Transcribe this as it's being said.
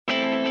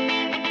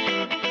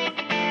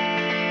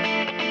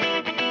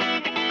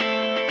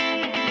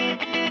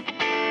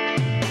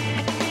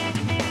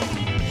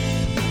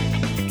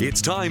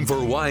It's time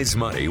for Wise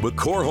Money with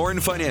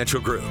Korhorn Financial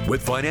Group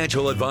with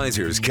financial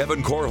advisors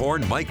Kevin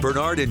Korhorn, Mike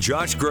Bernard, and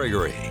Josh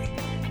Gregory.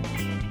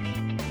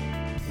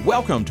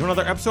 Welcome to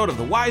another episode of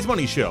the Wise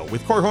Money Show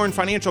with Korhorn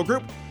Financial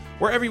Group,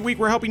 where every week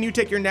we're helping you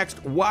take your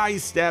next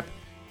wise step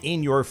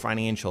in your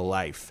financial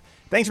life.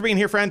 Thanks for being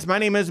here, friends. My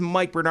name is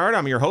Mike Bernard.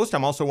 I'm your host.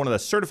 I'm also one of the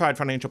certified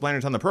financial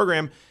planners on the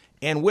program.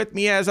 And with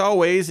me, as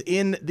always,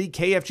 in the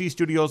KFG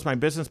studios, my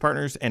business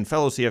partners and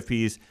fellow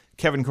CFPs,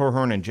 Kevin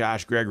Korhorn and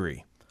Josh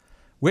Gregory.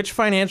 Which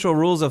financial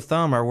rules of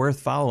thumb are worth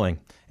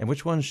following, and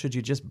which ones should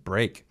you just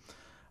break?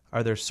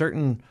 Are there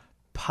certain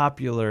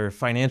popular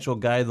financial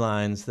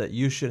guidelines that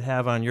you should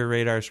have on your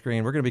radar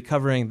screen? We're going to be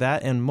covering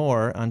that and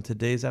more on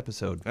today's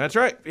episode. That's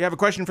right. If you have a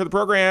question for the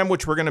program,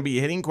 which we're going to be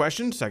hitting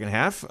questions, second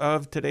half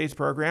of today's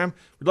program,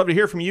 we'd love to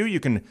hear from you.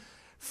 You can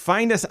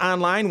find us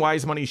online,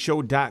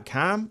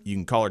 wisemoneyshow.com. You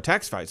can call or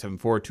text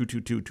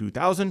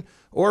 574-222-2000,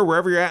 or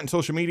wherever you're at in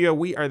social media,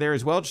 we are there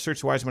as well. Just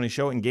search the Wise Money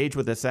Show. Engage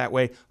with us that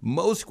way.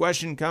 Most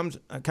questions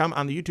come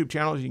on the YouTube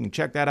channel. You can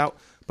check that out,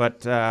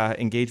 but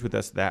engage with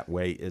us that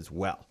way as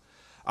well.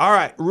 All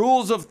right,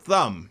 rules of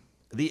thumb.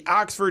 The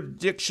Oxford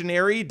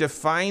Dictionary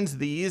defines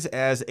these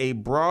as a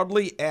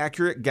broadly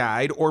accurate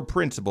guide or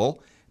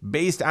principle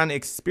based on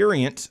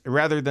experience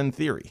rather than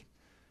theory.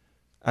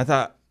 I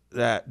thought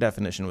that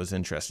definition was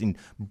interesting.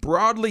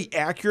 Broadly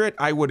accurate,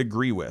 I would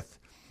agree with.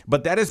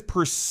 But that is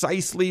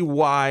precisely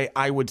why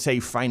I would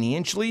say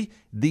financially,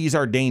 these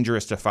are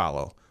dangerous to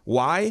follow.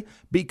 Why?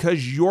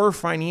 Because your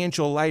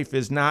financial life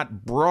is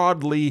not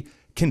broadly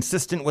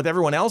consistent with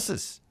everyone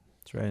else's.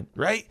 That's right.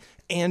 Right?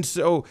 And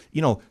so,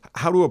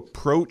 how to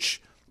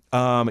approach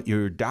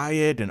your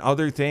diet and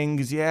other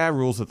things,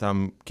 rules of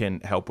thumb can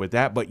help with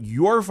that. But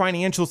your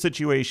financial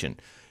situation,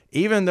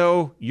 even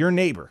though your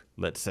neighbor,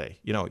 let's say,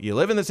 you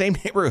live in the same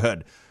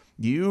neighborhood,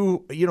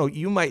 you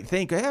might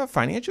think,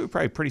 financially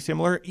probably pretty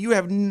similar. You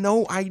have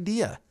no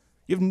idea.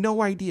 You have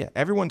no idea.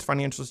 Everyone's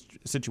financial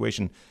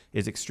situation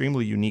is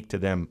extremely unique to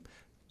them.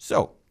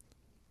 So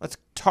let's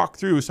talk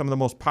through some of the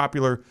most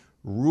popular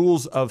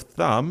rules of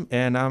thumb,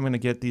 and I'm going to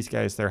get these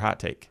guys their hot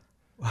take.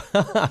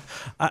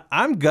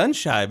 I'm gun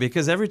shy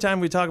because every time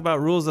we talk about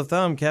rules of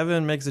thumb,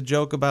 Kevin makes a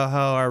joke about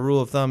how our rule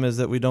of thumb is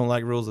that we don't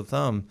like rules of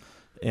thumb.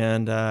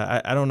 And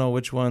I don't know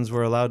which ones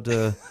we're allowed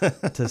to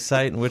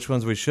cite and which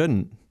ones we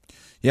shouldn't.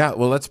 Yeah,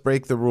 well, let's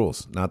break the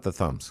rules, not the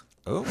thumbs.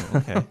 Oh,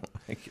 okay. Oh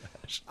my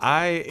gosh.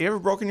 You ever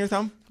broken your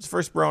thumb? It's the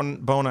first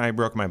bone I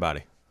broke in my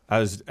body. I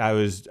was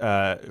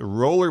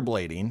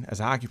rollerblading as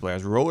a hockey player. I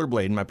was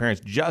rollerblading. My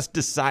parents just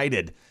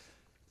decided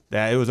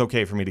that it was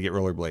okay for me to get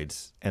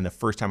rollerblades. And the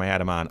first time I had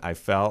them on, I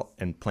fell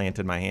and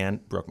planted my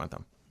hand, broke my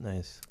thumb.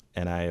 Nice.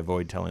 And I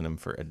avoided telling them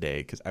for a day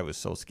because I was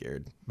so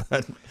scared.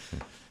 But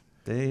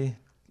they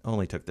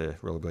only took the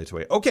rollerblades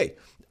away. Okay,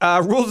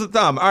 rules of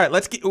thumb. All right,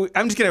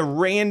 I'm just going to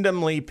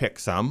randomly pick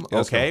some.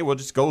 Okay, we'll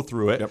just go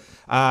through it. Yep.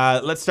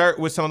 Let's start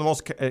with some of the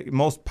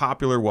most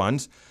popular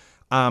ones.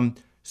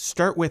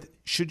 Start with,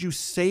 should you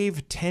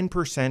save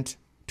 10%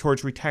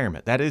 towards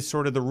retirement? That is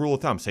sort of the rule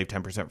of thumb. Save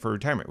 10% for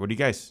retirement. What do you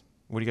guys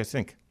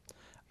think?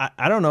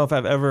 I don't know if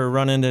I've ever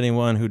run into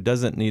anyone who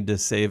doesn't need to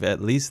save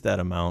at least that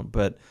amount,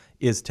 but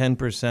is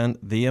 10%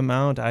 the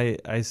amount?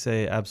 I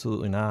say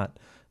absolutely not.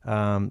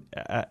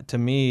 To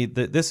me,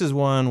 this is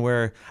one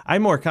where I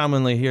more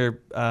commonly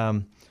hear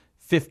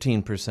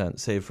 15%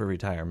 save for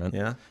retirement.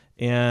 Yeah.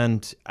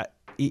 And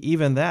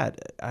even that,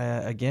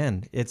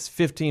 again, it's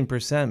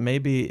 15%.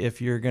 Maybe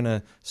if you're going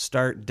to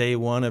start day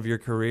one of your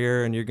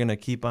career and you're going to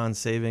keep on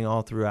saving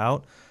all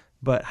throughout.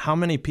 But how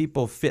many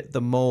people fit the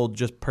mold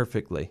just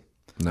perfectly?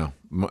 No,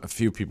 a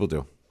few people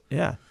do.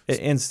 Yeah.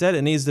 Instead,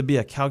 it needs to be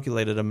a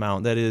calculated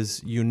amount that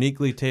is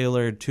uniquely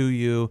tailored to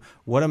you.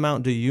 What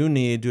amount do you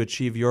need to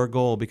achieve your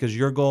goal? Because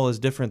your goal is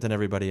different than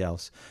everybody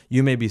else.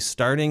 You may be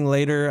starting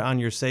later on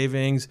your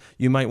savings.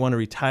 You might want to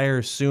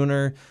retire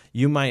sooner.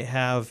 You might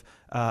have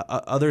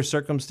other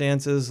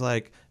circumstances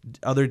like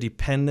other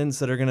dependents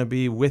that are going to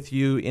be with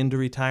you into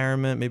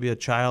retirement, maybe a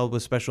child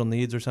with special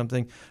needs or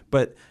something.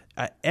 But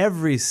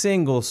every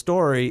single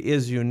story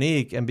is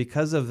unique, and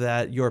because of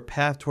that, your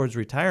path towards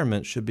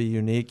retirement should be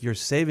unique. Your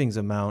savings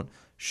amount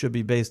should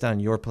be based on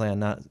your plan,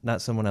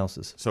 not someone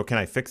else's. So can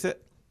I fix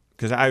it?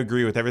 Because I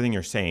agree with everything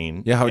you're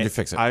saying. Yeah, how would you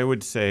fix it? I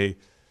would say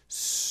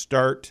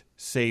start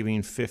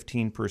saving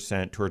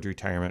 15% towards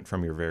retirement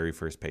from your very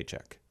first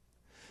paycheck.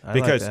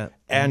 Because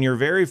on your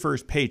very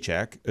first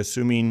paycheck,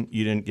 assuming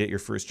you didn't get your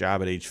first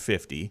job at age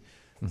 50,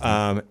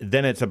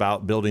 then it's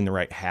about building the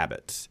right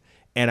habits.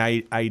 And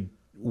I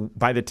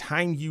by the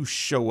time you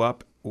show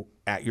up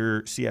at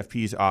your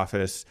CFP's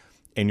office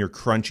and you're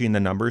crunching the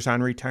numbers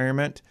on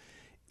retirement,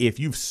 if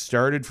you've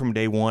started from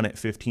day one at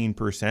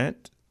 15%,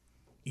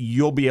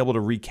 you'll be able to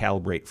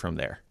recalibrate from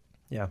there.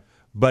 Yeah.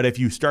 But if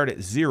you start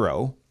at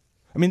zero,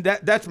 I mean,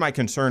 that's my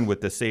concern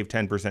with the save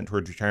 10%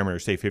 towards retirement or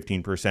save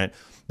 15%.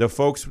 The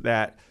folks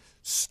that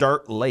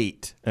start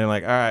late and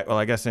like, all right, well,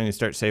 I guess I need to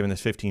start saving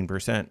this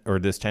 15% or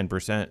this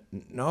 10%.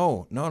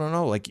 No.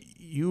 Like,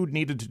 you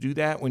needed to do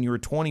that when you were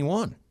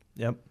 21.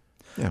 Yep.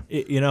 Yeah.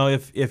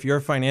 If your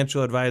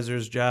financial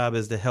advisor's job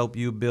is to help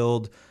you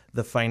build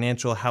the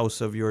financial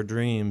house of your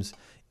dreams.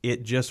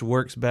 It just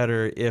works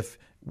better if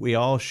we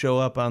all show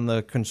up on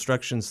the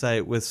construction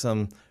site with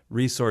some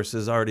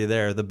resources already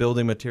there. The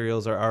building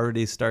materials are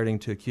already starting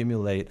to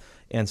accumulate,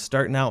 and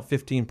starting out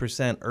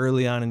 15%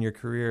 early on in your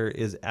career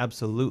is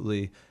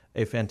absolutely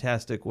a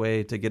fantastic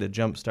way to get a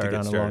jump start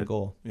on a long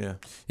goal. Yeah.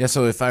 Yeah,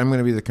 so if I'm going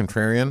to be the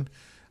contrarian,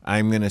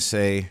 I'm going to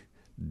say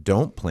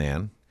don't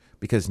plan,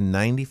 because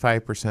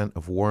 95%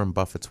 of Warren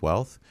Buffett's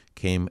wealth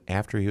came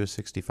after he was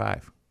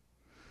 65.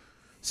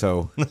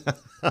 So,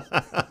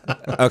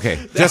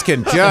 okay, just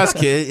kidding.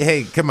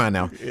 Hey, come on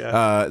now.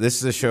 Yeah. This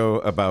is a show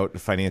about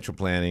financial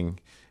planning.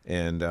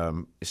 And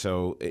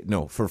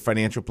for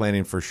financial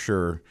planning, for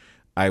sure,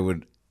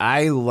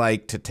 I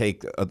like to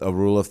take a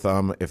rule of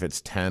thumb if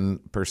it's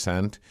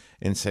 10%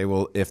 and say,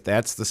 well, if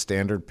that's the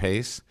standard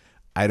pace,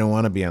 I don't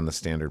want to be on the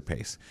standard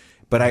pace.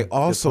 But I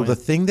also, the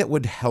thing that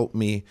would help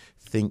me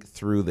think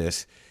through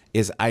this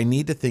is I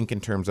need to think in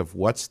terms of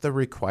what's the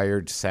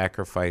required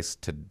sacrifice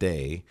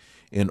today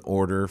in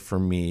order for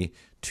me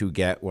to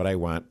get what I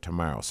want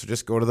tomorrow. So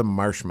just go to the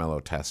marshmallow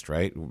test,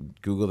 right?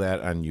 Google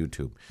that on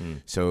YouTube.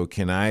 So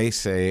can I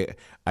say,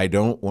 I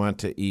don't want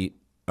to eat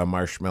a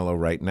marshmallow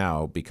right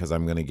now because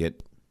I'm going to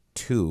get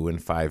 2 in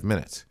 5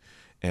 minutes.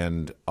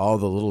 And all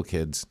the little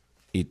kids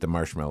eat the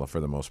marshmallow for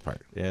the most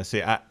part. Yeah,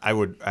 see, I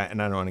would, and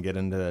I don't want to get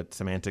into the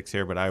semantics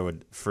here, but I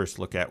would first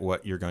look at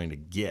what you're going to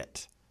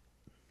get.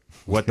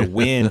 What the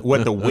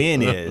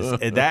win is.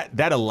 And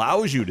that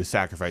allows you to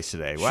sacrifice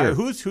today. Sure.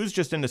 Who's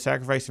just into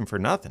sacrificing for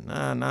nothing?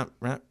 Not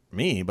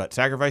me, but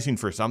sacrificing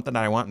for something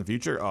that I want in the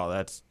future. Oh,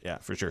 that's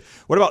for sure.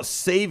 What about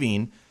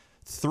saving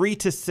 3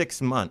 to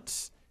 6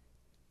 months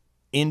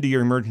into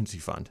your emergency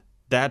fund?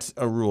 That's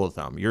a rule of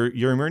thumb.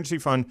 Your emergency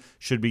fund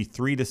should be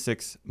 3 to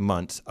 6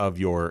 months of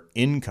your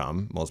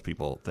income. Most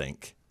people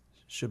think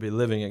Should be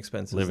living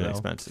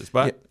expenses.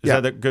 But is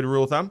that a good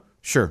rule of thumb?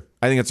 Sure.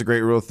 I think it's a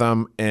great rule of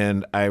thumb,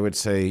 and I would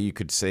say you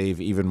could save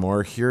even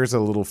more. Here's a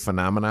little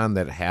phenomenon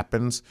that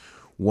happens.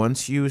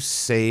 Once you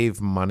save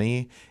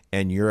money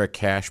and you're a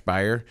cash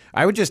buyer,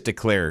 I would just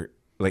declare,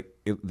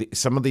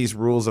 some of these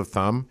rules of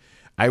thumb,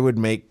 I would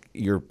make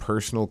your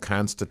personal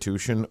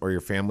constitution or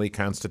your family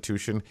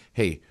constitution,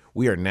 hey,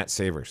 we are net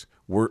savers.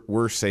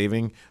 We're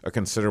saving a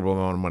considerable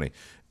amount of money.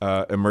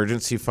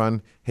 Emergency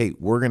fund, hey,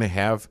 we're going to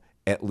have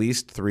at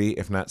least 3,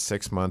 if not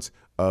 6 months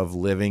of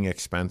living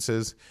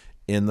expenses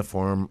in the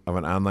form of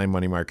an online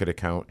money market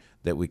account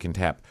that we can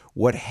tap.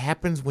 What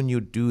happens when you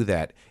do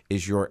that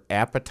is your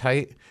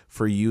appetite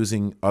for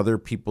using other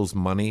people's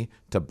money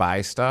to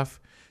buy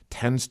stuff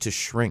tends to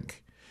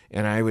shrink.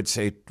 And I would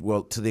say,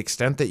 well, to the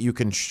extent that you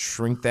can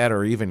shrink that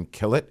or even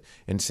kill it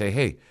and say,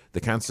 hey, the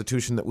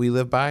constitution that we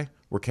live by,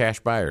 we're cash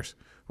buyers.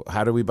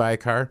 How do we buy a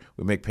car?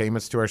 We make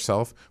payments to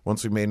ourselves.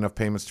 Once we've made enough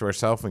payments to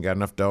ourselves and got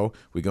enough dough,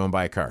 we go and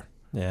buy a car.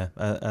 Yeah,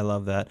 I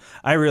love that.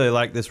 I really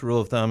like this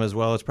rule of thumb as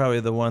well. It's probably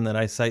the one that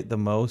I cite the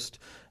most.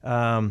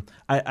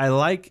 I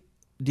like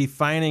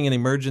defining an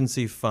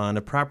emergency fund,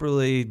 a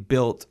properly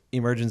built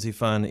emergency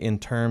fund in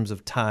terms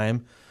of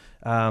time,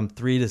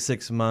 3 to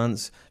 6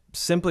 months,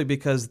 simply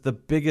because the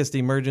biggest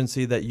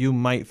emergency that you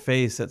might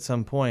face at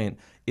some point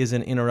is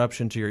an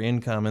interruption to your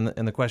income.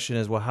 And the question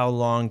is, well, how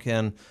long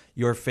can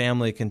your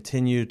family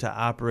continue to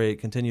operate,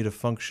 continue to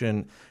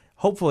function,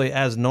 hopefully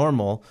as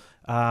normal,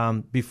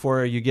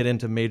 before you get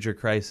into major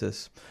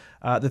crisis?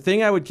 The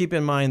thing I would keep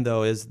in mind,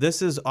 though, is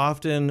this is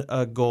often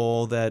a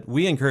goal that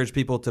we encourage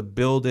people to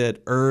build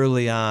it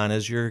early on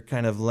as you're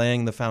kind of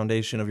laying the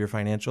foundation of your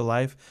financial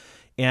life.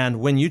 And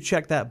when you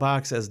check that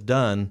box as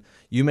done,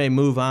 you may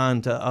move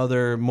on to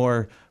other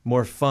more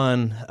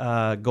fun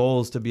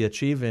goals to be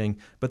achieving.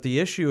 But the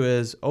issue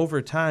is,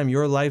 over time,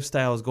 your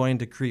lifestyle is going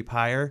to creep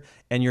higher,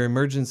 and your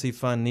emergency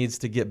fund needs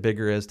to get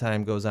bigger as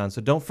time goes on.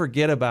 So don't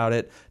forget about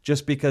it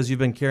just because you've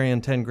been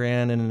carrying 10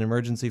 grand in an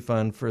emergency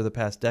fund for the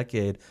past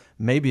decade.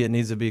 Maybe it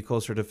needs to be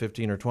closer to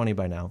 15 or 20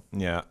 by now.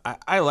 Yeah,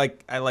 I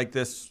like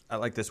this. I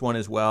like this one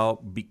as well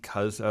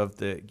because of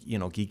the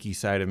geeky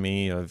side of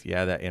me of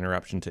that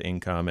interruption to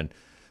income and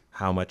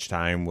how much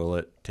time will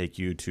it take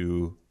you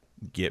to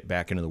get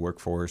back into the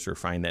workforce or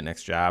find that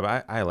next job.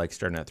 I like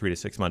starting at 3 to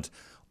 6 months,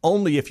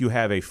 only if you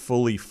have a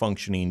fully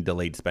functioning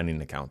delayed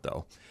spending account,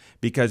 though.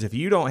 Because if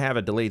you don't have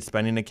a delayed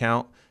spending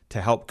account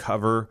to help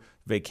cover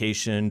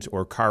vacations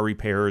or car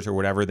repairs or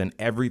whatever, then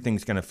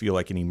everything's going to feel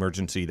like an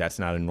emergency that's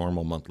not a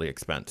normal monthly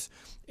expense.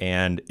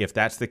 And if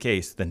that's the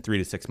case, then 3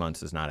 to 6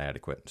 months is not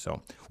adequate.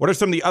 So what are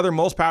some of the other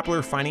most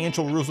popular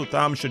financial rules of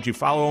thumb? Should you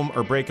follow them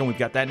or break them? We've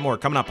got that and more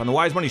coming up on the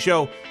Wise Money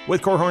Show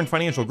with Korhorn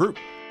Financial Group.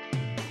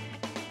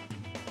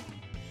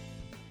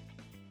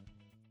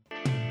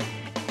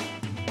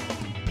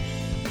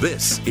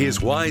 This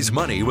is Wise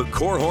Money with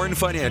Korhorn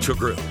Financial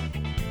Group.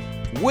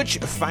 Which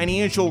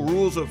financial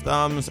rules of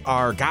thumbs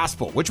are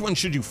gospel? Which ones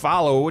should you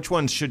follow? Which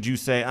ones should you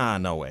say,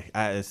 no way?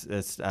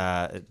 It's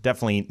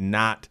definitely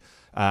not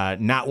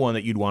one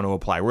that you'd want to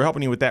apply. We're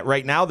helping you with that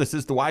right now. This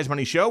is the Wise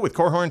Money Show with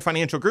Korhorn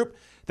Financial Group.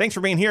 Thanks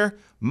for being here.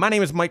 My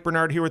name is Mike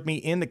Bernard. Here with me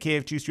in the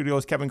KFG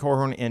studios, Kevin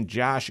Corhorn and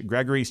Josh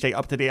Gregory. Stay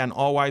up to date on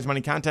all Wise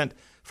Money content.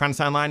 Find us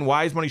online,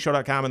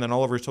 wisemoneyshow.com, and then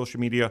all over social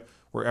media,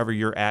 wherever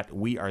you're at,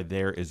 we are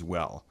there as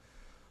well.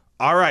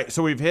 All right,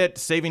 so we've hit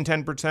saving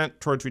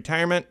 10% towards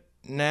retirement.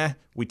 Nah,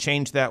 we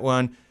changed that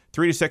one.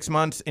 3 to 6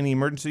 months in the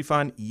emergency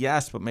fund,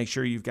 yes, but make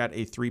sure you've got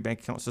a 3 bank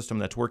account system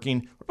that's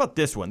working. What about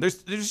this one?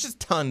 There's just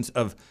tons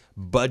of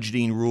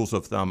budgeting rules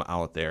of thumb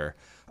out there.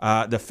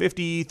 The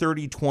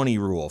 50-30-20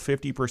 rule,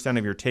 50%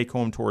 of your take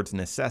home towards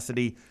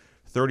necessity,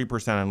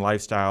 30% on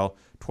lifestyle,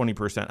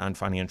 20% on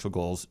financial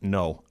goals.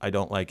 No, I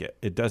don't like it.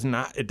 It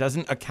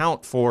doesn't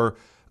account for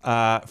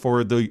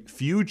the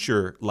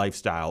future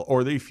lifestyle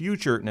or the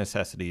future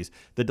necessities,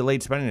 the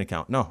delayed spending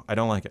account. No, I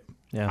don't like it.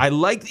 Yeah. I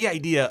like the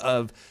idea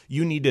of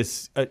you need to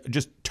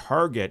just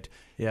target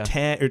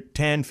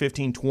 10,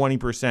 15,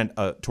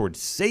 20%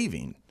 towards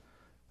saving.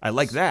 I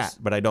like that,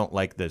 but I don't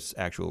like this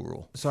actual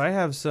rule. So I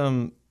have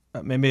some,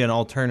 maybe an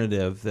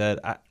alternative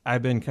that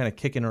I've been kind of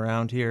kicking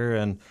around here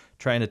and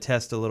trying to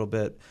test a little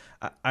bit.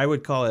 I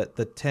would call it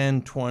the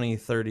 10, 20,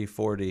 30,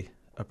 40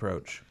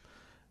 approach.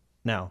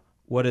 Now,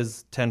 what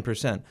is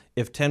 10%?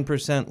 If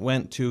 10%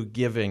 went to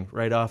giving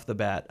right off the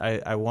bat,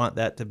 I want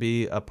that to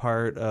be a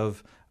part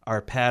of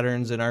our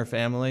patterns in our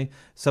family.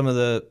 Some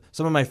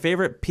of my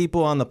favorite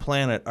people on the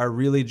planet are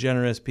really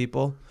generous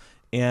people.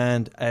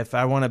 And if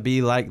I want to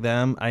be like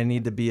them, I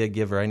need to be a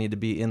giver. I need to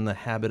be in the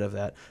habit of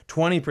that.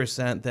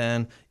 20%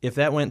 then, if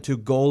that went to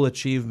goal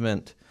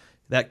achievement,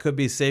 that could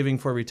be saving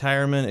for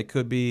retirement. It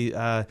could be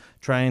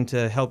trying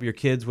to help your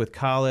kids with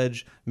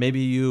college.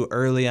 Maybe you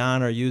early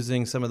on are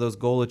using some of those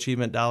goal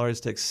achievement dollars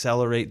to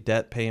accelerate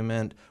debt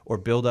payment or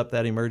build up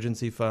that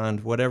emergency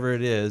fund, whatever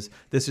it is.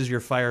 This is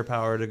your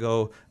firepower to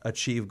go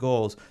achieve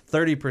goals.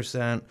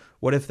 30%,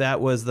 what if that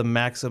was the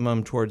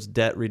maximum towards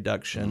debt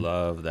reduction?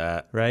 Love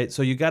that. Right?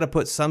 So you got to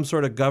put some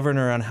sort of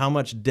governor on how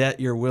much debt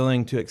you're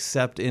willing to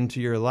accept into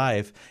your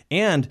life.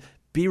 And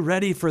be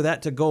ready for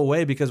that to go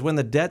away, because when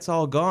the debt's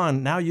all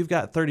gone, now you've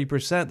got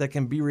 30% that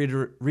can be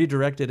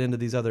redirected into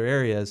these other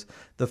areas.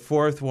 The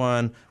fourth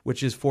one,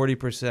 which is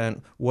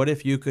 40%, what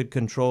if you could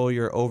control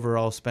your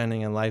overall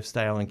spending and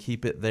lifestyle and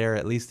keep it there,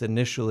 at least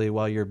initially,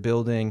 while you're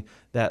building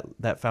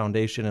that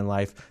foundation in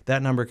life?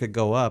 That number could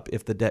go up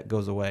if the debt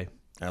goes away.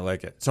 I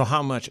like it. So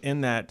how much in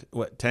that,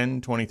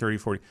 10, 20, 30,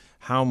 40,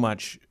 how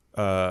much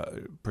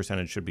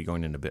percentage should be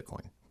going into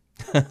Bitcoin?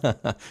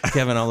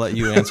 Kevin, I'll let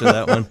you answer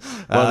that one.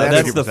 Well,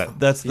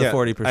 that's the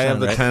 40%. I have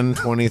the right? 10,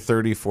 20,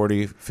 30,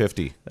 40,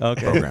 50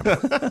 program.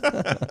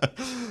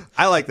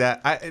 I like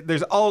that.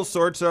 There's all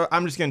sorts of,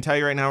 I'm just going to tell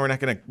you right now, we're not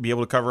going to be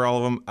able to cover all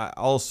of them.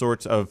 All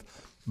sorts of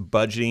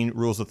budgeting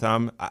rules of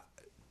thumb.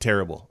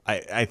 Terrible.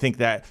 I think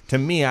that, to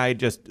me, I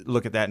just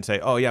look at that and say,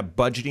 oh yeah,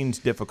 budgeting's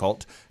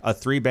difficult. A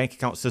 3 bank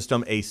account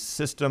system, a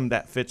system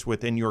that fits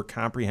within your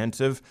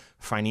comprehensive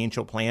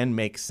financial plan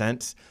makes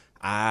sense.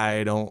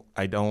 I don't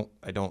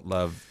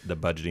love the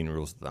budgeting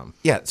rules of thumb.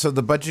 Yeah, so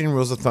the budgeting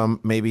rules of thumb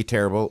may be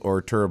terrible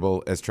or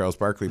terrible, as Charles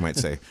Barkley might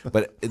say.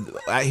 But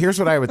here's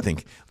what I would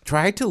think.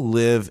 Try to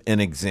live an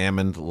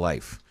examined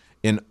life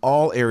in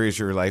all areas of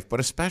your life, but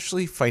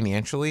especially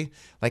financially.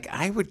 Like,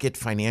 I would get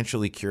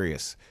financially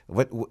curious.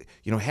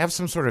 Have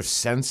some sort of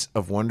sense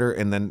of wonder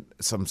and then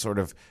some sort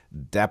of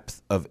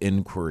depth of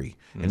inquiry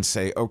and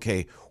say,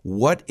 okay,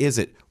 what is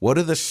it? What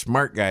do the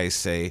smart guys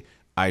say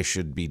I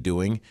should be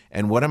doing,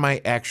 and what am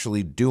I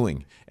actually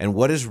doing, and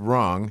what is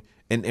wrong?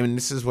 And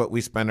this is what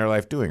we spend our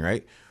life doing,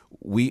 right?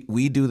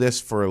 We do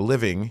this for a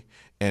living,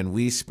 and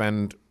we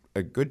spend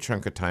a good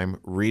chunk of time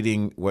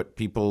reading what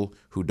people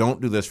who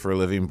don't do this for a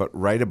living but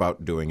write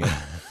about doing it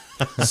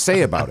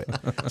say about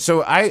it.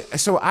 So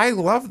I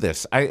love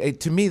this.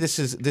 To me, this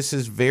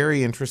is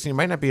very interesting. It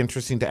might not be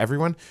interesting to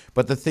everyone,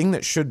 but the thing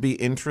that should be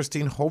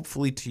interesting,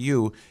 hopefully to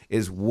you,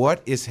 is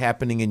what is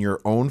happening in your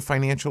own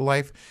financial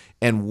life,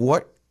 and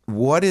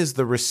what is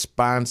the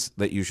response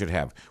that you should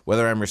have?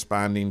 Whether I'm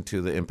responding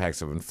to the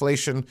impacts of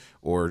inflation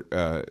or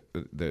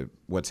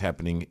what's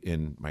happening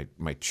in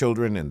my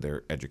children and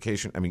their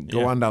education. I mean,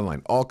 go on down the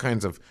line. All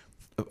kinds of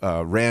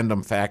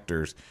random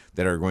factors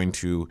that are going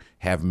to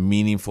have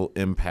meaningful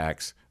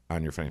impacts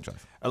on your financial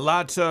life.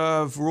 Lots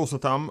of rules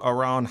of thumb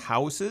around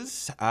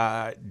houses.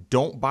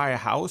 Don't buy a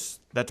house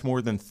that's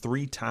more than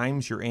 3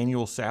 times your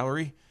annual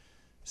salary.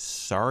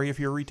 Sorry if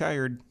you're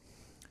retired.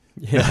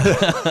 Yeah.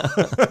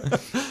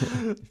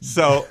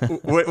 So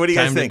what do you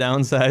guys think?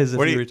 Time to downsize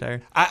if you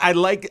retire. I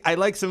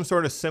like some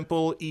sort of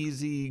simple,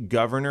 easy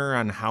governor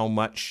on how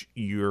much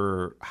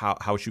your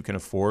house you can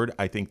afford.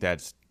 I think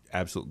that's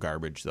absolute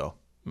garbage, though,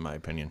 in my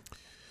opinion.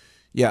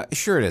 Yeah,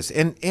 sure it is.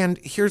 And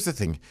here's the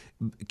thing.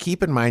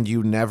 Keep in mind,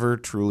 you never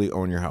truly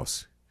own your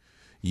house.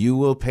 You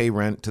will pay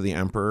rent to the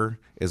emperor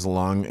as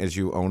long as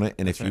you own it.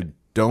 And if you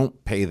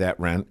don't pay that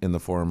rent in the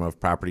form of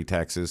property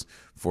taxes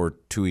for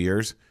 2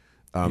 years,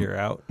 you're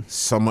out.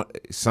 Someone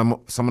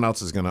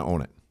else is going to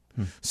own it.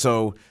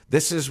 So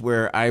this is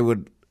where I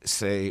would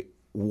say,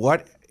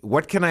 what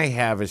can I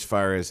have as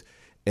far as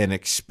an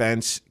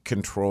expense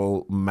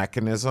control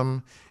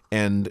mechanism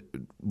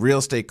And real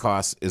estate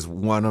costs is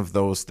one of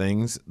those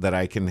things that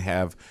I can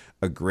have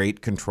a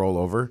great control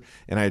over.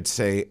 And I'd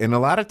say, and a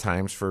lot of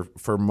times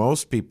for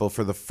most people,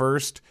 for the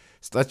first,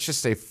 let's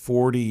just say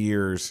 40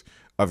 years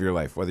of your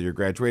life, whether you're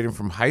graduating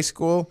from high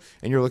school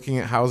and you're looking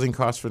at housing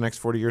costs for the next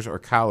 40 years or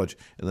college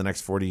in the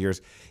next 40 years,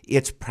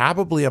 it's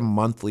probably a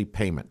monthly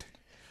payment.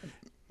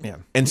 Yeah.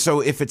 And so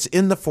if it's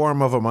in the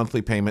form of a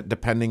monthly payment,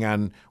 depending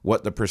on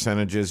what the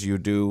percentages you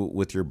do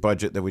with your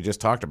budget that we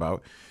just talked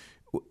about,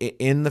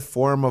 in the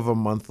form of a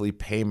monthly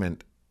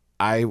payment,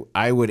 I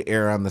would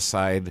err on the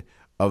side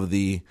of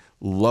the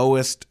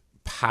lowest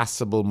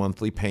possible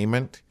monthly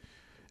payment.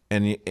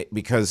 And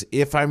because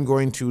if I'm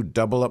going to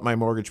double up my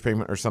mortgage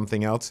payment or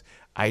something else,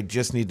 I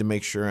just need to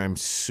make sure I'm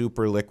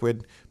super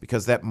liquid,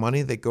 because that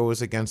money that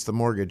goes against the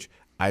mortgage,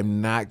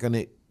 I'm not going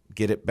to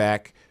get it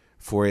back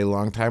for a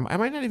long time. I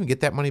might not even get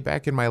that money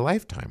back in my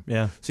lifetime.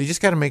 Yeah. So you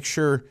just got to make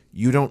sure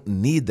you don't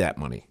need that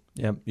money.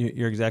 Yeah,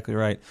 you're exactly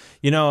right.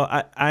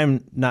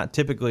 I'm not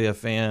typically a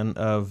fan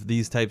of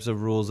these types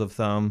of rules of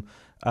thumb.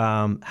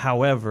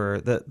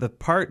 However, the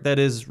part that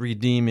is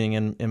redeeming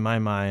in my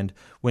mind,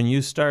 when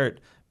you start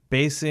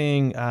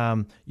basing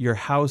your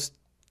house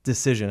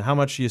decision, how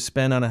much you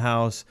spend on a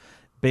house,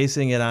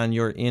 basing it on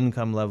your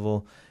income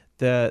level,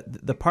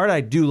 the part I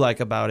do like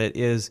about it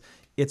is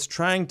it's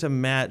trying to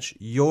match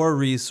your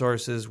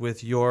resources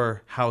with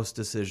your house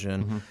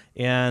decision. Mm-hmm.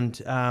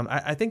 And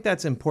I think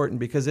that's important,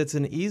 because it's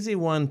an easy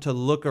one to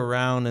look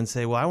around and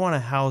say, well, I want a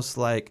house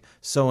like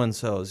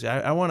so-and-so's.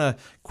 I want to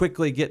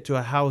quickly get to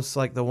a house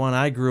like the one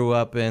I grew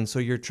up in. So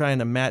you're trying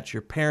to match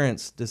your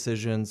parents'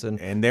 decisions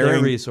and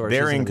their resources.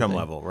 Their and income everything.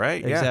 level,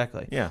 right?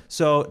 Exactly. Yeah.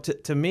 So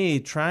to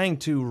me, trying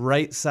to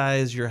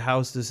right-size your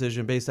house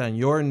decision based on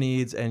your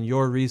needs and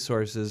your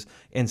resources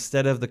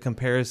instead of the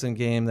comparison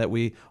game that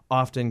we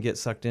often get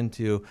sucked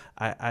into,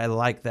 I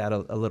like that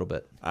a little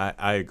bit.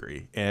 I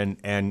agree.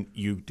 And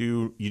you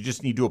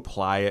just need to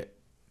apply it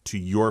to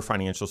your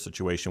financial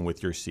situation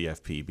with your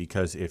CFP,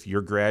 because if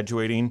you're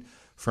graduating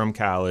from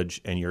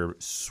college and you're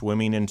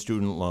swimming in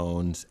student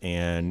loans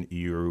and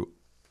you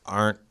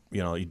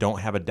don't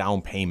have a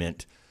down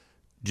payment,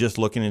 just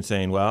looking and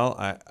saying, well,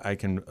 I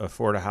can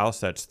afford a house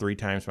that's 3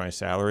 times my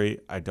salary,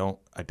 I don't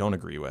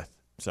agree with.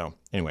 So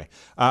anyway,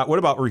 what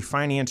about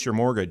refinance your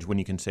mortgage when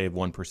you can save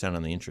 1%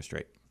 on the interest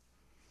rate?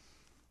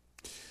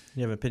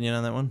 You have an opinion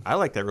on that one? I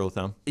like that rule of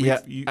thumb.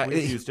 We've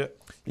used it.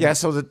 Yeah.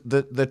 So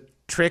the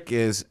trick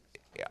is,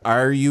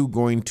 are you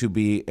going to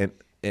be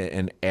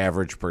an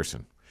average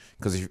person?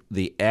 Because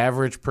the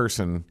average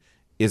person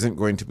isn't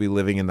going to be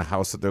living in the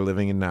house that they're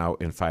living in now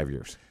in 5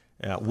 years.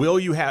 Yeah. Will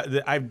you have?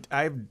 I've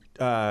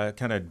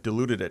kind of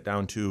diluted it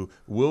down to,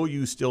 will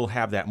you still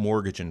have that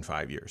mortgage in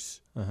 5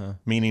 years? Uh-huh.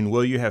 Meaning,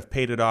 will you have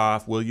paid it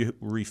off? Will you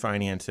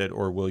refinance it,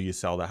 or will you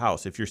sell the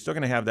house? If you're still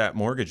going to have that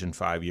mortgage in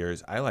 5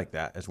 years, I like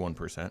that as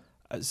 1%.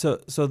 So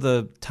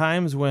the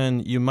times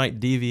when you might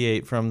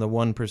deviate from the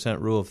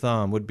 1% rule of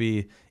thumb would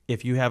be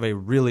if you have a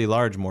really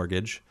large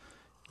mortgage.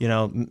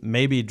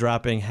 Maybe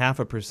dropping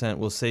 0.5%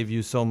 will save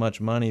you so much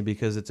money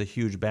because it's a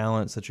huge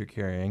balance that you're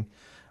carrying.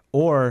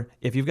 Or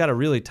if you've got a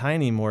really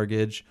tiny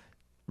mortgage,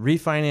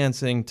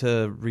 refinancing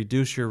to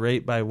reduce your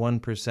rate by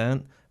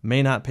 1%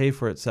 may not pay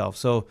for itself.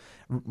 So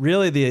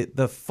really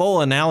the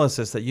full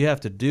analysis that you have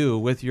to do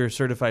with your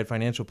certified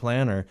financial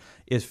planner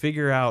is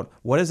figure out,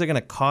 what is it going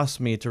to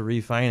cost me to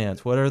refinance?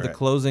 What are the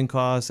closing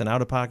costs and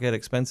out-of-pocket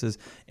expenses?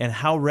 And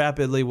how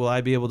rapidly will I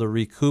be able to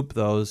recoup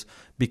those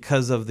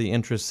because of the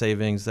interest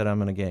savings that I'm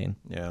going to gain?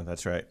 Yeah,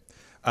 that's right.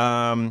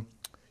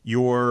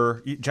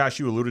 Josh,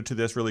 you alluded to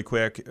this really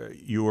quick.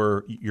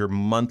 Your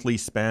monthly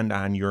spend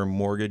on your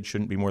mortgage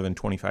shouldn't be more than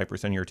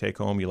 25% of your take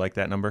home. You like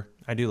that number?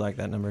 I do like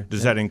that number.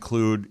 Does that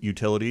include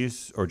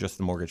utilities or just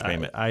the mortgage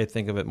payment? I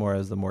think of it more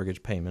as the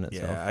mortgage payment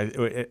itself.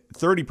 Yeah,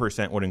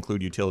 30% would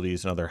include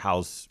utilities and other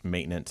house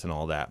maintenance and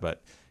all that.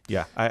 But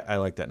yeah, I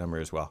like that number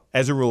as well.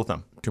 As a rule of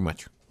thumb. Too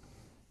much.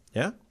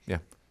 Yeah? Yeah.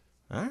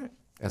 All right.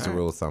 As a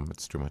rule of thumb,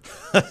 it's too much.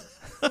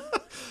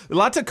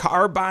 Lots of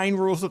car buying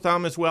rules of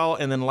thumb as well,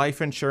 and then life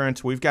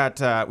insurance. We've got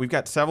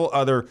several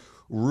other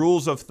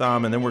rules of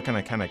thumb, and then we're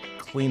going to kind of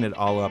clean it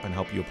all up and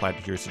help you apply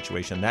it to your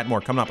situation. That and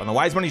more coming up on the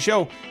Wise Money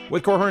Show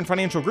with Korhorn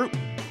Financial Group.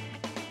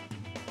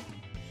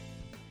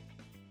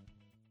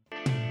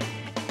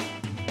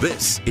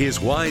 This is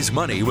Wise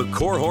Money with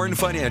Korhorn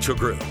Financial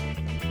Group.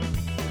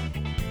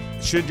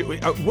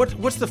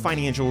 What's the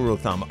financial rule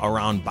of thumb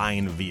around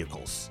buying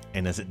vehicles?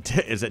 And is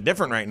it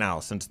different right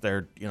now since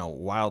they're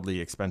wildly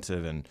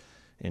expensive and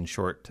in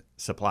short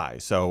supply?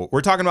 So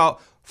we're talking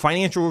about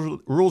financial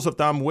rules of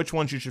thumb, which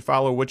ones you should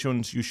follow, which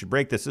ones you should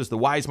break. This is the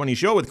Wise Money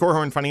Show with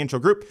Korhorn Financial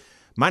Group.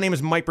 My name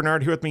is Mike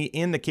Bernard. Here with me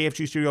in the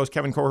KFG studios,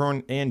 Kevin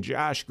Korhorn and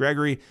Josh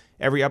Gregory.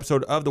 Every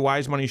episode of the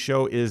Wise Money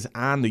Show is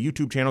on the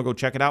YouTube channel. Go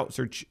check it out.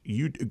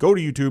 Go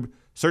to YouTube,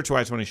 search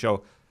Wise Money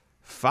Show.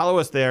 Follow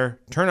us there.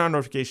 Turn on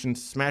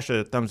notifications. Smash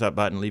the thumbs up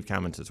button. Leave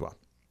comments as well.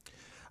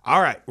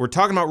 All right. We're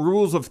talking about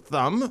rules of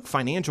thumb,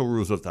 financial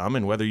rules of thumb,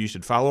 and whether you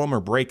should follow them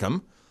or break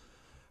them.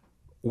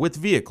 With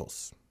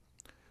vehicles,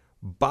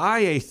 buy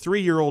a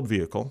 3-year-old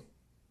vehicle.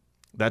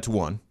 That's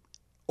one.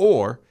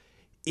 or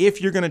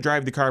if you're going to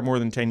drive the car more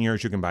than 10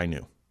 years, you can buy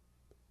new.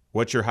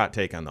 What's your hot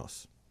take on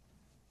those?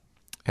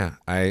 Yeah,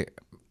 I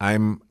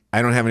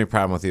don't have any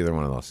problem with either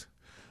one of those.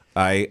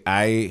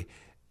 I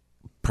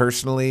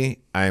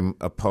personally, I'm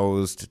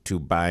opposed to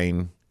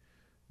buying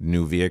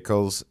new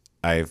vehicles.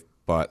 I've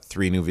bought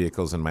 3 new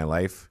vehicles in my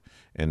life,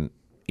 and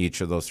each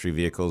of those 3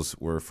 vehicles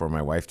were for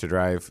my wife to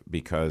drive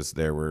because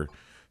there were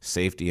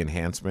safety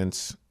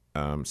enhancements.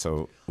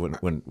 So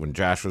when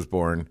Josh was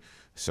born,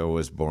 so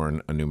was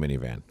born a new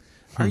minivan.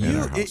 Are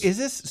you? Is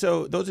this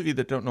so? Those of you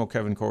that don't know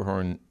Kevin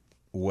Korhorn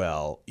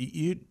well,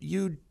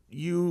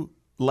 you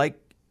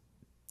like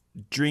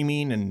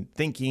dreaming and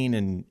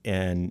thinking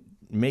and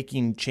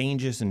making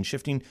changes and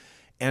shifting.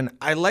 And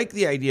I like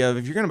the idea of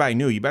if you're going to buy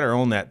new, you better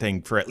own that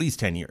thing for at least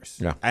 10 years.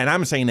 Yeah. And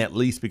I'm saying at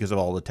least because of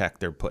all the tech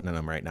they're putting in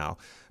them right now.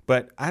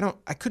 But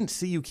I couldn't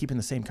see you keeping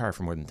the same car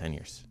for more than 10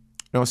 years.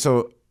 No,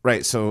 so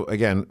right. So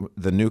again,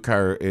 the new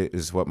car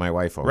is what my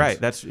wife owns.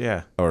 Right. That's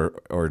yeah.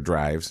 Or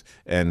drives,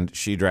 and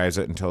she drives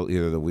it until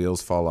either the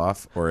wheels fall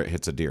off or it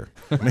hits a deer.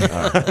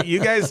 You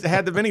guys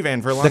had the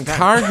minivan for a long The time.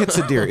 car hits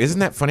a deer. Isn't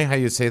that funny how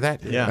you say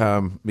that?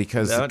 Yeah.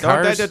 Because No, the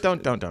cars.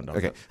 don't.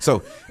 Okay.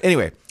 So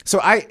anyway,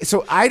 so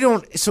I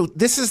don't. So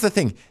this is the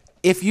thing.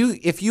 If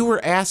you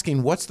were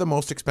asking what's the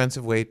most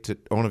expensive way to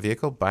own a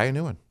vehicle, buy a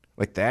new one.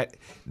 Like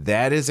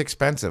that is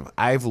expensive.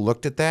 I've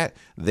looked at that.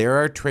 There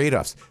are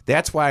trade-offs.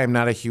 That's why I'm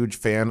not a huge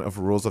fan of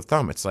rules of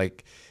thumb. It's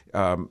like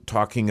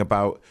talking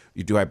about,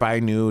 do I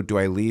buy new? Do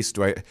I lease?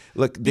 Do I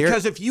look?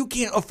 Because if you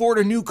can't afford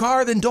a new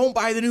car, then don't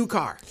buy the new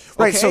car.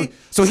 Right. Okay?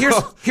 So here's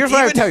what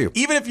I would tell you.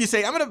 Even if you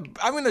say I'm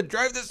gonna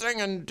drive this thing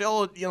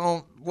until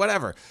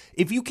whatever.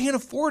 If you can't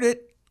afford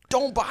it,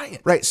 don't buy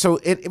it. Right. So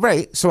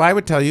So I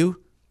would tell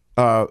you,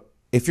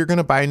 if you're going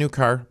to buy a new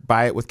car,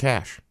 buy it with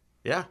cash.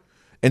 Yeah.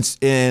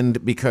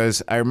 And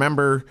because I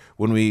remember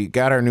when we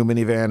got our new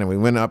minivan and we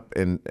went up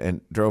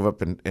and drove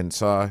up and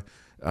saw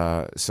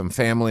some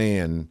family,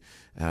 and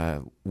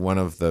one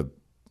of the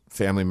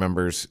family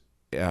members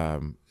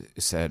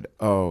said,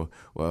 "Oh,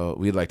 well,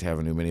 we'd like to have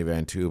a new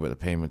minivan too, but the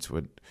payments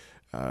would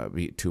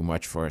be too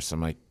much for us." I'm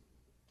like,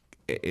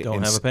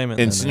 Don't have a payment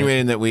then,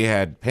 insinuating that we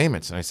had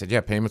payments, and I said,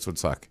 "Yeah, payments would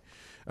suck."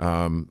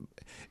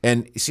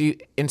 And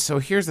so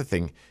here's the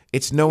thing: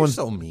 it's no one's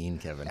so mean,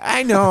 Kevin.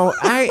 I know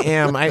I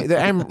am.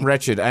 I'm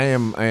wretched.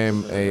 I'm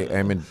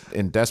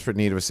in desperate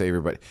need of a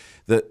savior. But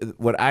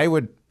what I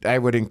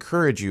would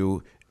encourage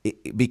you,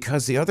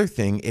 because the other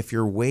thing, if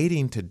you're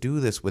waiting to do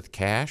this with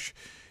cash,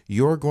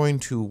 you're going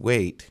to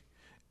wait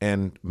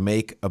and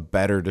make a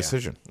better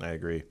decision. I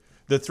agree.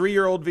 The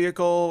 3-year-old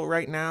vehicle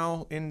right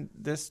now in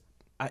this.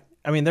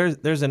 I mean,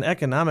 there's an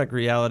economic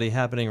reality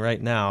happening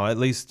right now. At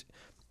least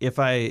if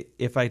I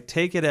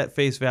take it at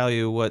face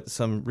value, what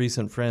some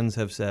recent friends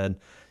have said,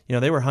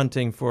 they were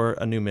hunting for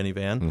a new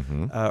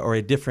minivan or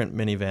a different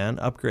minivan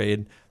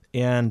upgrade,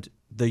 and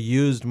the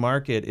used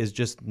market is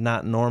just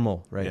not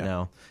normal right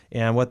now.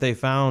 And what they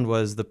found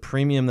was the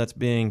premium that's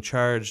being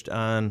charged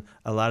on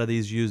a lot of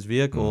these used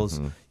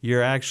vehicles,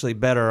 you're actually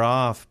better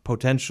off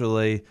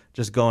potentially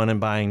just going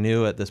and buying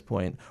new at this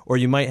point. Or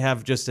you might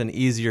have just an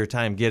easier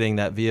time getting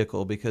that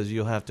vehicle because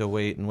you'll have to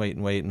wait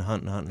and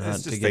hunt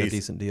to get a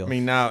decent deal. I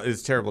mean, now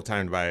is a terrible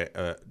time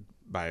to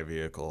buy a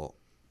vehicle.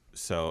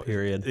 So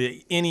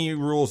period. Any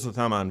rules of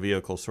thumb on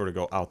vehicles sort of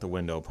go out the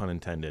window, pun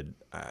intended,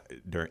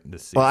 during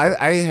this season. Well,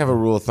 I have a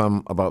rule of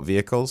thumb about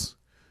vehicles,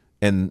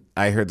 and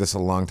I heard this a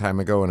long time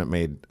ago, and it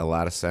made a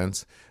lot of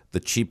sense. The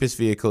cheapest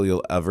vehicle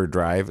you'll ever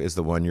drive is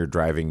the one you're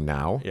driving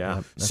now.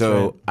 Yeah.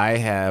 So right. I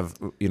have,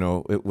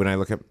 when I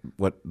look at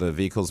what the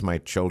vehicles my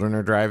children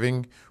are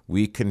driving,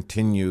 we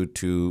continue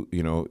to,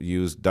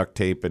 use duct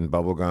tape and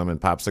bubble gum and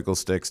popsicle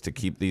sticks to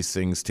keep these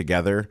things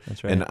together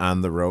and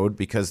on the road,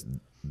 because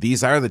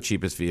these are the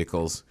cheapest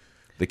vehicles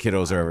the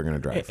kiddos are ever going to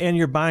drive. And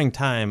you're buying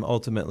time,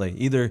 ultimately.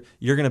 Either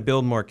you're going to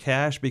build more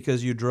cash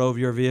because you drove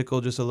your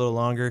vehicle just a little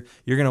longer.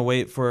 You're going to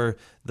wait for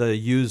the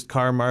used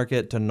car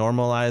market to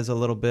normalize a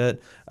little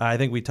bit. I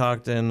think we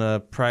talked in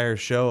a prior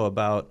show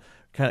about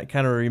kind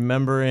of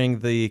remembering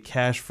the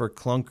cash for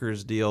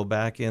clunkers deal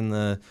back in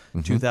the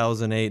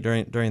 2008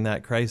 during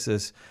that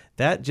crisis.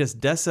 That just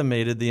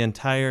decimated the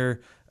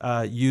entire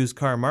used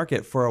car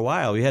market for a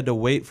while. We had to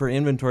wait for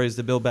inventories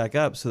to build back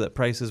up so that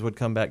prices would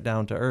come back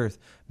down to earth.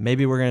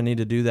 Maybe we're going to need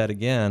to do that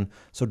again.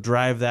 So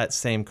drive that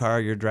same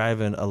car you're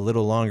driving a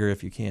little longer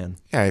if you can.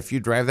 Yeah, if you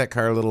drive that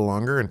car a little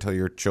longer until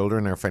your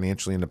children are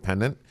financially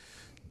independent,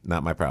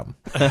 not my problem.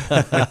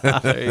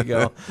 There you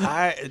go.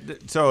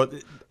 So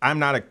I'm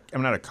not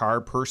a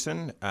car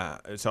person.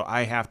 So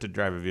I have to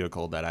drive a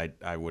vehicle that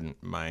I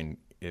wouldn't mind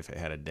if it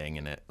had a ding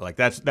in it. Like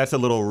that's a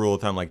little rule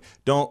of thumb. Like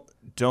don't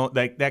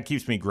that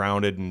keeps me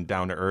grounded and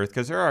down to earth,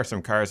 because there are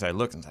some cars I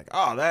look and it's like,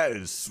 oh, that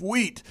is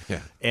sweet.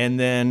 Yeah. And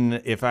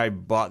then if I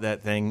bought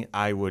that thing,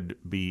 I would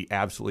be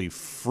absolutely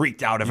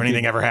freaked out if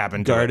anything ever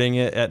happened to Guarding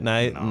it at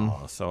night.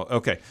 No. So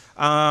okay.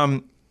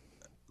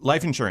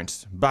 Life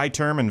insurance. Buy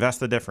term, invest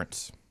the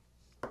difference.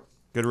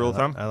 Good rule of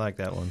thumb. I like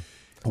that one.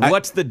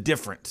 What's the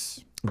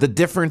difference? The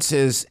difference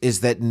is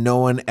that no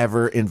one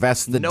ever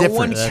invests the No difference.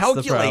 one That's the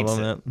calculates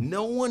problem, it. yep.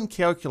 No one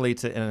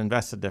calculates it and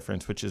invests the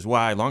difference, which is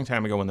why a long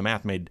time ago when the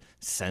math made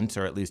sense,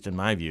 or at least in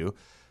my view,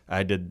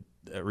 I did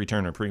a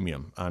return on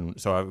premium.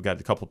 So I've got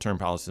a couple term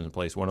policies in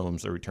place. One of them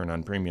is a return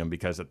on premium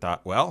because I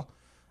thought, well,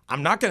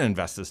 I'm not going to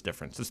invest this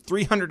difference. It's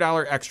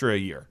 $300 extra a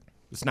year.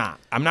 It's not.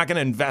 I'm not going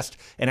to invest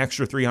an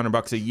extra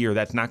 $300 a year.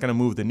 That's not going to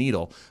move the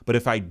needle. But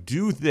if I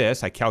do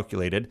this, I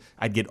calculated,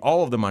 I'd get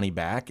all of the money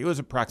back. It was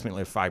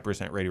approximately a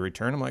 5% rate of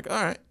return. I'm like,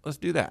 all right, let's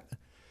do that.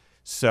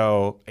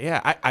 So,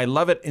 yeah, I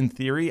love it in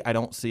theory. I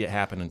don't see it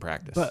happen in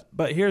practice.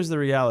 But here's the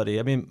reality.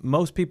 I mean,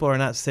 most people are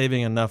not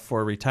saving enough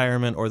for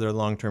retirement or their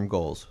long-term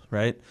goals,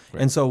 right?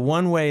 And so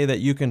one way that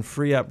you can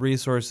free up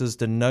resources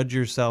to nudge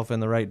yourself in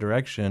the right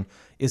direction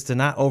is to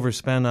not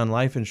overspend on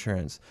life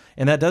insurance.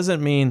 And that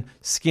doesn't mean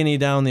skinny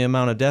down the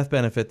amount of death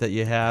benefit that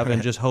you have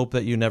and just hope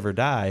that you never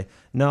die.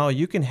 No,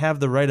 you can have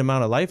the right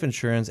amount of life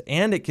insurance,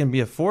 and it can be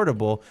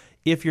affordable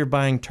if you're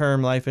buying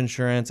term life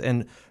insurance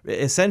and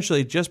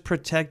essentially just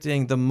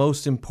protecting the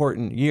most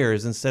important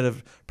years instead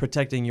of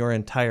protecting your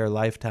entire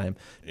lifetime.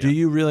 Yeah. Do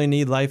you really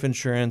need life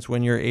insurance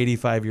when you're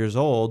 85 years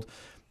old?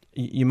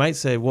 You might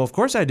say, well, of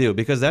course I do,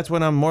 because that's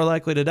when I'm more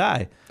likely to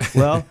die.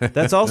 Well,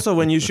 that's also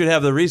when you should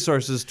have the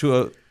resources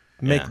to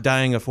make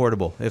dying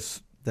affordable,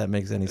 if that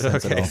makes any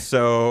sense at all.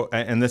 So,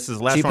 and this is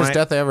the last Cheapest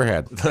death I ever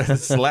had.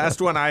 This is the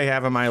last one I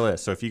have on my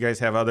list. So if you guys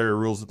have other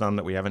rules of thumb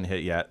that we haven't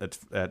hit yet,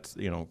 that's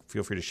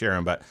feel free to share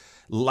them. But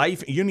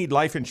you need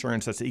life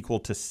insurance that's equal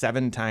to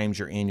 7 times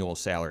your annual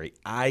salary.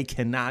 I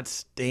cannot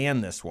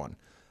stand this one.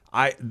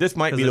 This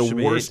might be the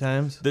worst. 8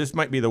 times? This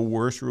might be the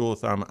worst rule of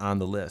thumb on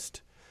the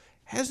list.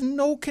 Has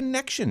no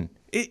connection.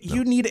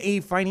 You need a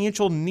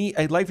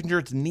life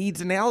insurance needs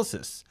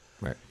analysis.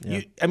 Right.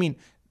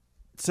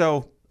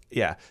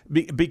 Yeah.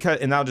 Because,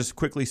 and I'll just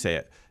quickly say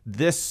it.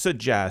 This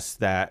suggests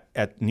that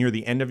near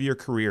the end of your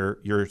career,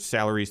 your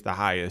salary is the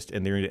highest,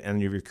 and near the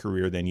end of your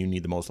career, then you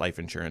need the most life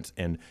insurance,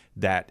 and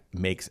that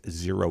makes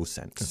 0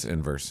 sense. It's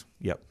inverse.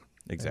 Yep,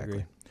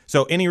 exactly.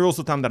 So, any rules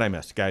of thumb that I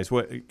missed, guys?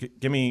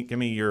 Give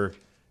me your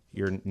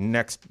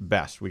next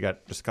best. We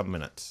got just a couple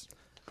minutes.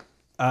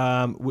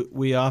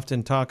 We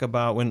often talk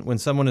about when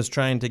someone is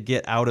trying to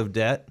get out of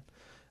debt.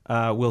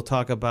 We'll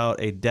talk about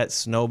a debt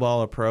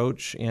snowball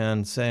approach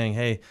and saying,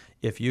 hey,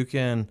 if you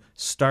can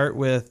start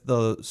with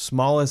the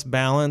smallest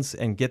balance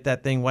and get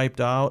that thing wiped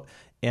out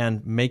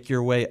and make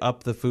your way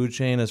up the food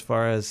chain as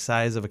far as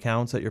size of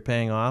accounts that you're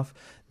paying off,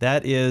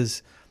 that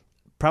is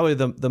probably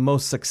the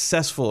most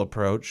successful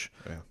approach.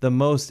 Yeah. The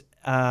most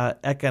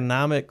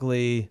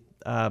economically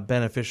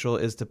beneficial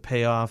is to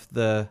pay off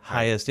the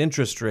highest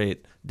interest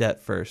rate debt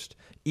first.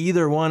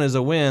 Either one is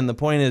a win. The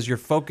point is you're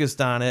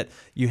focused on it,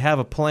 you have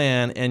a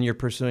plan, and you're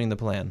pursuing the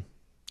plan.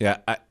 Yeah,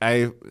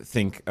 I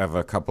think of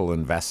a couple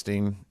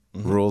investing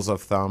rules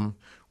of thumb.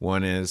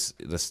 One is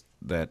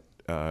that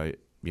the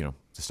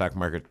stock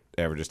market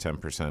averages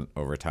 10%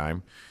 over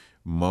time.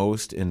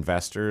 Most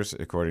investors,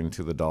 according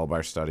to the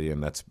Dalbar study,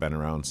 and that's been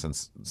around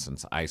since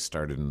I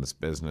started in this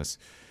business,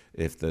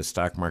 if the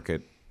stock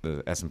market,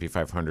 the S&P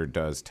 500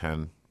 does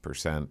 10%,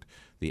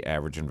 the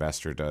average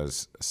investor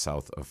does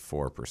south of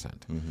 4%.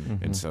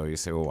 Mm-hmm. And so you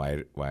say,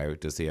 well, why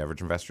does the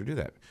average investor do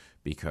that?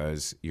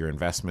 Because your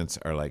investments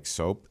are like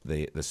soap.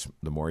 The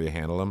more you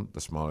handle them,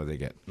 the smaller they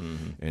get.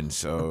 Mm-hmm. And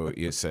so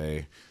you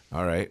say,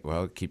 all right,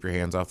 well, keep your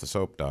hands off the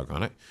soap,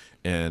 doggone it.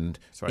 And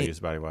that's why I use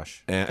body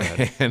wash.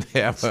 And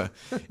have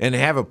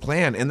a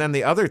plan. And then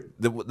the other,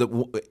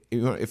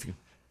 if you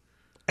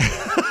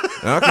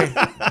okay,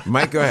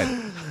 Mike, go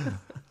ahead.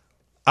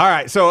 All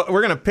right, so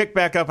we're going to pick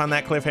back up on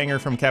that cliffhanger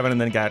from Kevin,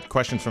 and then got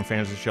questions from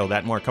fans of the show. That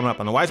and more coming up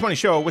on the Wise Money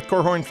Show with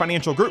Korhorn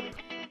Financial Group.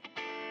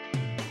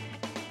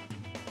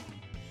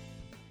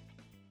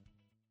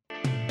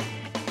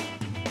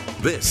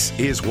 This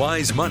is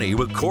Wise Money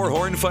with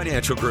Korhorn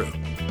Financial Group.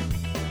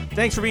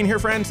 Thanks for being here,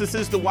 friends. This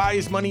is the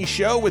Wise Money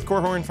Show with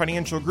Korhorn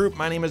Financial Group.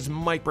 My name is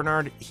Mike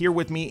Bernard. Here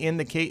with me in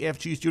the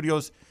KFG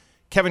studios,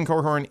 Kevin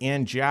Korhorn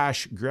and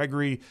Josh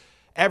Gregory.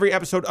 Every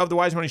episode of the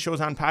Wise Money Show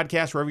is on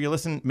podcast. Wherever you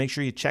listen, make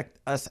sure you check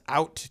us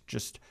out.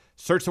 Just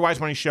search the Wise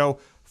Money Show,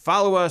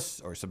 follow us,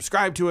 or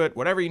subscribe to it,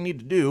 whatever you need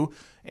to do,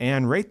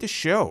 and rate the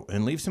show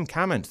and leave some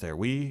comments there.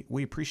 We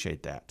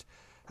appreciate that.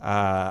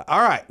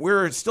 All right,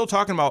 we're still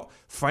talking about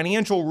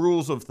financial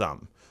rules of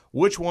thumb.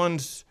 Which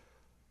ones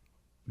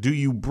do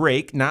you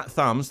break, not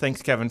thumbs?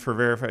 Thanks, Kevin,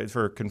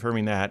 for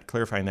confirming that,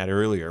 clarifying that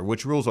earlier.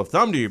 Which rules of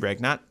thumb do you break,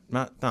 not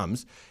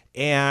thumbs?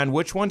 And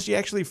which ones do you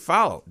actually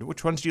follow?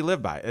 Which ones do you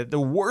live by? The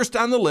worst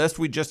on the list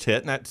we just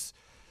hit, and that's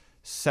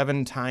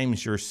 7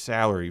 times your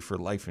salary for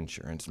life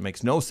insurance. It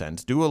makes no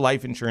sense. Do a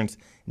life insurance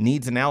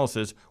needs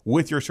analysis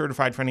with your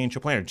certified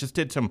financial planner. Just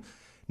did some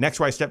Next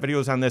Wise Step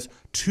videos on this.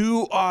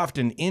 Too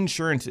often,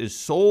 insurance is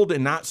sold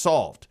and not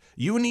solved.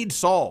 You need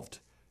solved.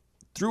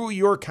 Through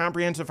your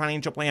comprehensive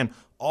financial plan,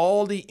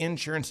 all the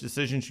insurance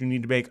decisions you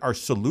need to make are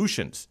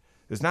solutions.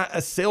 It's not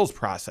a sales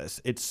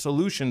process. It's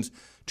solutions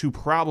to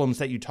problems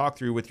that you talk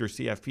through with your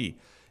CFP.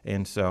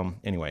 And so,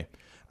 anyway,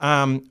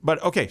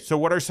 But okay, so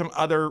what are some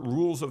other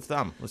rules of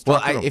thumb? Let's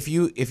talk through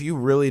them. If you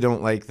really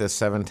don't like the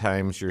 7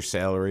 times your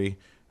salary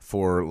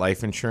for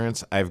life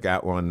insurance, I've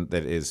got one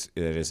that is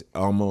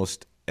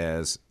almost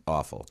as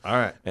awful. All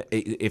right.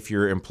 If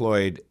you're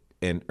employed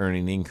and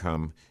earning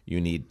income,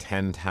 you need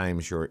 10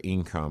 times your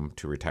income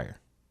to retire.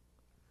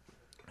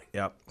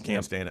 Yep,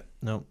 can't stand it.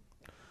 No.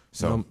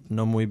 So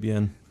No muy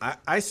bien.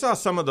 I saw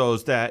some of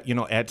those that,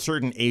 at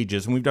certain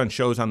ages, and we've done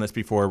shows on this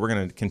before. We're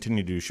going to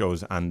continue to do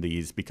shows on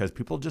these because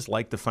people just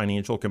like the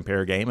financial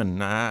compare game,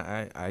 and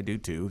I do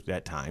too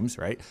at times,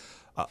 right?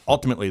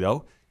 Ultimately,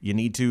 though, you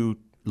need to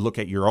look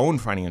at your own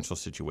financial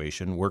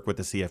situation, work with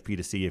the CFP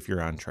to see if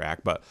you're on track.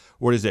 But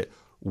what is it?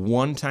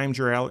 1 times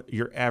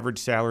your average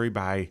salary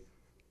by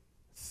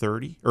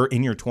 30 or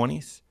in your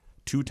 20s?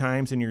 2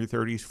 times in your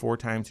 30s, 4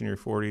 times in your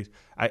 40s.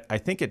 I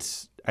think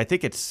it's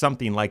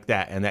something like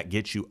that, and that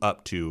gets you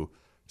up to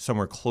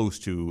somewhere close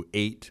to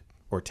 8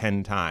 or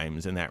 10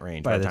 times in that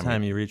range By the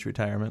time you reach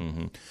retirement.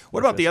 Mm-hmm. What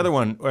about the other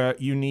one?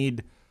 You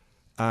need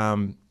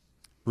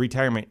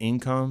retirement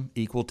income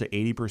equal to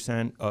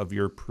 80% of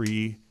your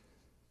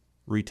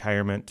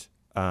pre-retirement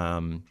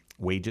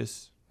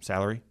wages,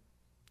 salary.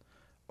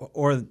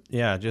 Or,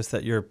 just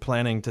that you're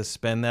planning to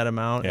spend that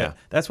amount. Yeah.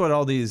 That's what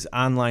all these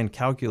online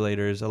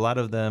calculators, a lot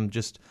of them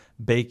just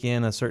bake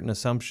in a certain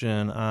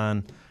assumption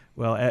on,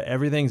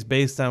 everything's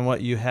based on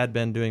what you had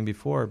been doing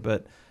before.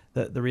 But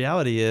the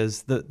reality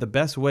is the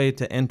best way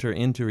to enter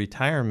into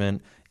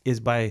retirement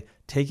is by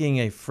taking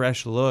a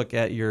fresh look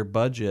at your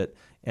budget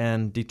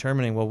and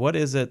determining, what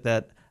is it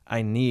that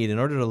I need in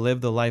order to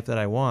live the life that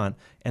I want,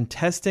 and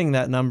testing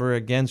that number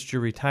against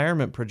your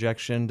retirement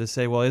projection to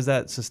say, is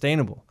that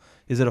sustainable?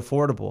 Is it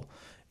affordable?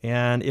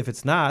 And if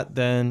it's not,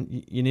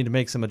 then you need to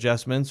make some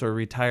adjustments or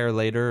retire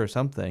later or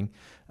something.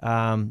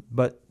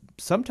 But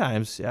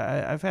sometimes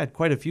I've had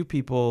quite a few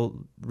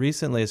people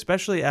recently,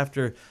 especially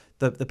after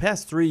the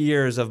past 3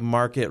 years of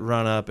market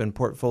run-up and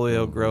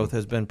portfolio growth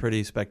has been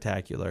pretty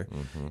spectacular.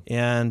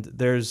 And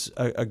there's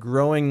a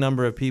growing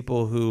number of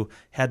people who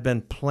had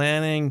been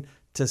planning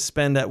to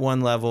spend at one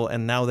level,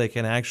 and now they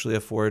can actually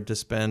afford to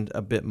spend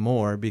a bit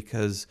more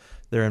because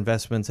their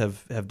investments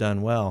have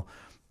done well.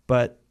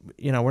 But,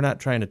 we're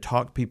not trying to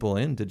talk people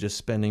into just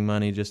spending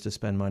money just to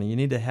spend money. You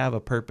need to have a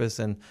purpose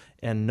and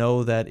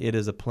know that it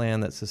is a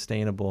plan that's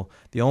sustainable.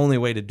 The only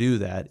way to do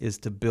that is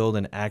to build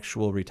an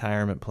actual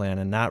retirement plan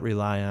and not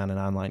rely on an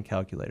online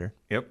calculator.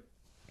 Yep.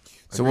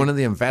 So one of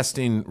the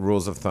investing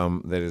rules of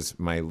thumb that is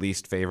my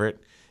least favorite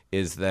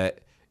is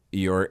that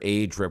your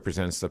age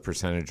represents the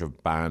percentage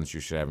of bonds you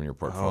should have in your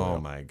portfolio.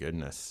 Oh, my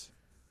goodness.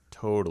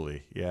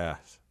 Totally. Yeah.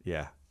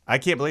 Yeah. I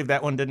can't believe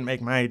that one didn't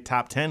make my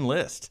top 10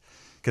 list.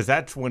 Because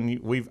that's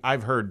when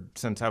I've heard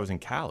since I was in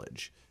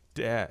college.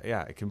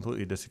 Yeah, I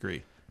completely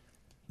disagree.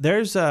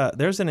 There's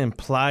an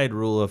implied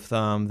rule of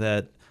thumb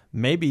that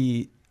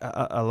maybe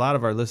a lot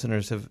of our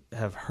listeners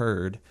have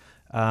heard,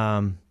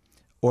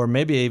 or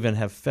maybe even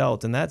have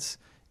felt, and that's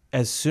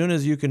as soon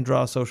as you can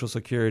draw Social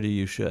Security,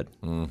 you should.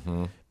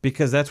 Mm-hmm.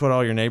 Because that's what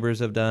all your neighbors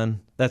have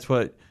done. That's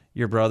what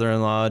your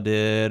brother-in-law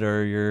did,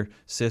 or your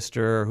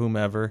sister, or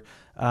whomever.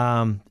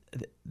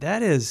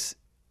 That is...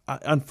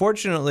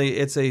 Unfortunately,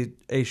 it's a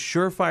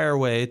surefire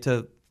way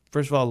to,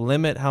 first of all,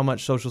 limit how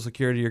much Social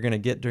Security you're going to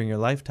get during your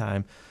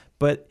lifetime,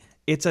 but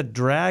it's a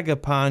drag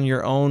upon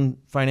your own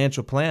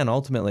financial plan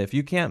ultimately. If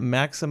you can't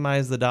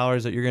maximize the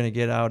dollars that you're going to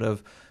get out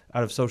of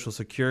Social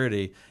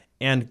Security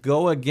and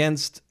go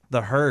against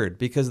the herd,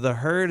 because the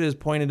herd is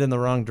pointed in the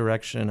wrong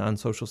direction on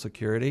Social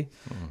Security,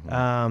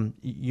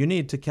 you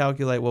need to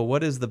calculate,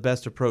 what is the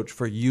best approach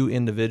for you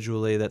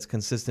individually that's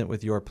consistent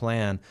with your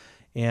plan,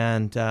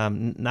 and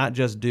not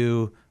just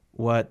do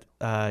what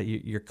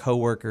your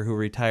coworker who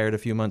retired a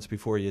few months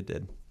before you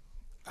did.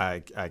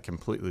 I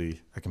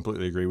completely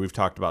agree. We've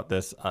talked about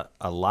this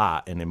a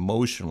lot, and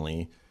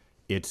emotionally,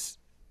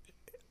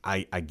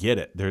 I get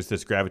it. There's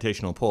this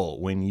gravitational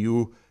pull. When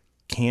you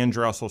can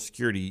draw Social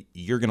Security,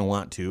 you're going to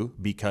want to,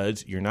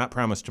 because you're not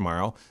promised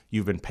tomorrow.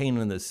 You've been paying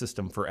in the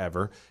system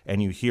forever,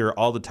 and you hear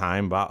all the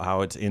time about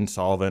how it's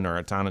insolvent or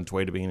it's on its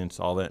way to being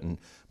insolvent and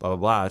blah, blah,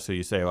 blah. So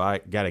you say, I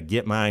got to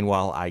get mine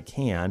while I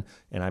can,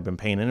 and I've been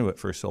paying into it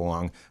for so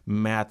long.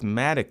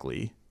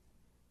 Mathematically,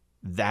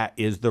 that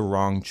is the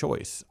wrong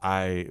choice.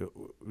 Right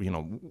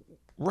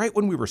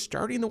when we were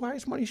starting the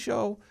Wise Money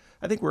Show,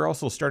 I think we're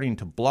also starting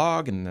to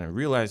blog, and I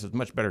realized it's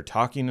much better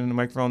talking in a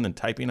microphone than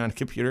typing on a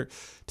computer.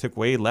 Took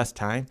way less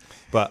time.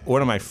 But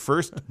one of my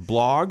first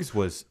blogs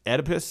was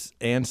Oedipus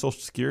and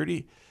Social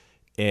Security.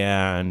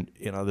 And,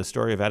 the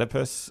story of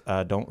Oedipus,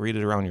 don't read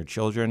it around your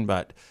children,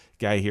 but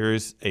guy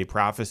hears a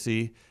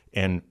prophecy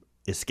and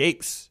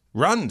escapes,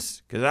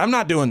 runs, because I'm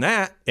not doing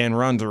that, and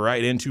runs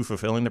right into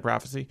fulfilling the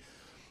prophecy.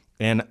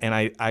 And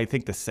I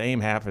think the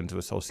same happens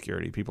with Social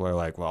Security. People are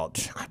like,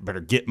 I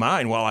better get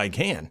mine while I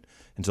can.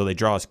 And so they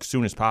draw as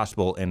soon as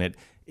possible, and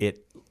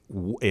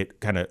it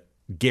kind of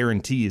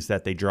guarantees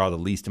that they draw the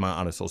least amount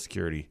out of Social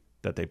Security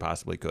that they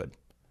possibly could.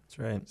 That's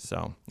right.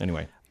 So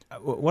anyway.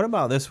 What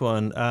about this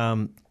one?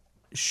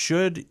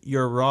 should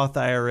your Roth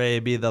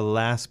IRA be the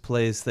last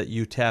place that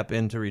you tap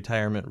into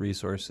retirement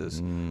resources?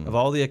 Of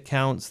all the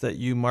accounts that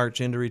you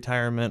march into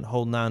retirement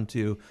holding on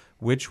to,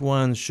 which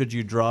ones should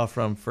you draw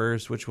from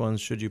first? Which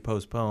ones should you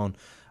postpone?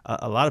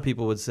 A lot of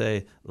people would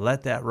say,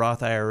 let that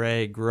Roth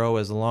IRA grow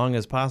as long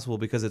as possible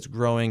because it's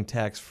growing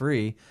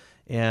tax-free.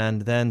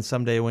 And then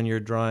someday when you're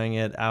drawing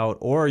it out,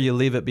 or you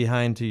leave it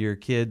behind to your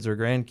kids or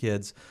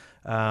grandkids,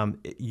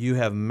 you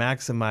have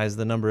maximized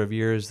the number of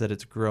years that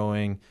it's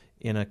growing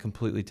in a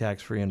completely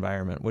tax-free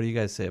environment. What do you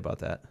guys say about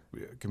that?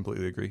 Yeah,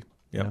 completely agree.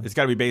 Yeah. It's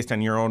got to be based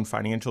on your own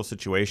financial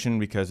situation,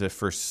 because if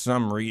for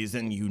some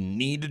reason you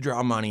need to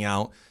draw money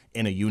out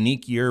in a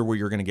unique year where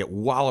you're going to get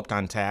walloped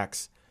on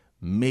tax,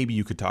 maybe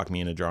you could talk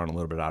me into drawing a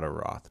little bit out of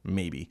Roth,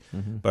 maybe.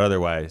 But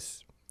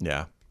otherwise,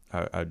 yeah,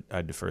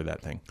 I'd defer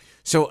that thing.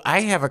 So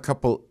I have a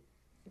couple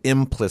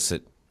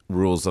implicit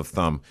rules of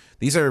thumb.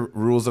 These are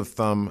rules of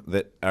thumb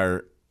that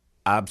are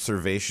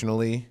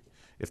observationally,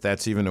 if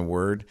that's even a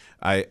word,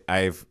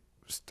 I've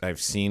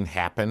seen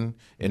happen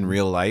in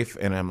real life,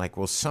 and I'm like,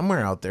 well,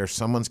 somewhere out there,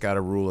 someone's got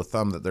a rule of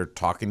thumb that they're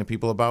talking to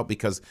people about,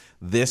 because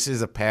this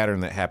is a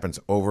pattern that happens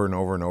over and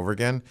over and over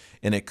again,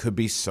 and it could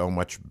be so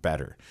much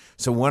better.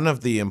 So one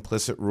of the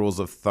implicit rules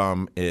of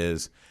thumb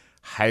is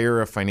hire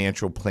a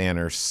financial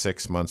planner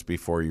 6 months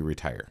before you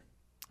retire.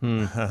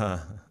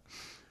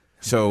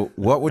 So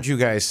what would you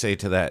guys say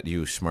to that,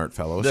 you smart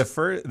fellows?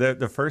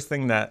 The first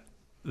thing that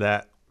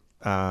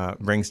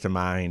brings to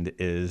mind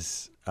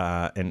is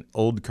an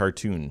old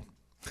cartoon.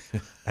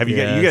 Have you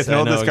guys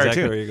know this exactly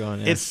cartoon? Where you're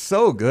going, yeah. It's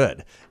so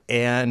good,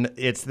 and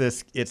it's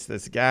this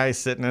guy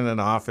sitting in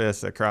an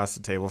office across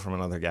the table from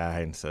another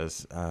guy and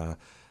says, "All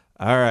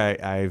right,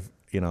 I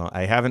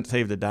haven't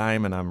saved a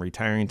dime, and I'm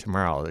retiring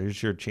tomorrow.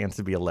 There's your chance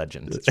to be a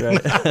legend." That's right.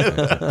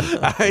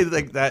 I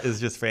think that is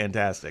just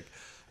fantastic.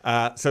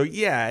 So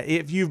yeah,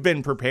 if you've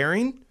been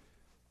preparing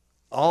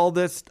all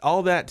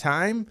that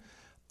time,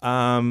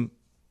 I'm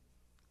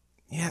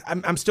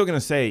still going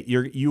to say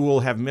you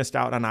will have missed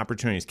out on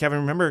opportunities. Kevin,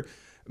 remember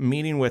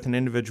meeting with an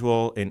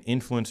individual, an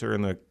influencer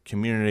in the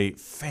community,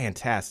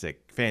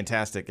 fantastic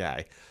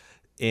guy,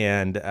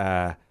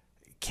 and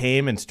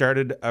came and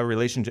started a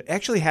relationship.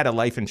 Actually had a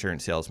life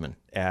insurance salesman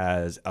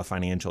as a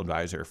financial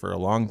advisor for a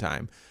long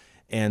time,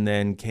 and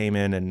then came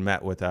in and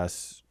met with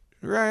us,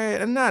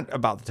 right, and not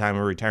about the time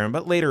of retirement,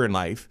 but later in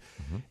life.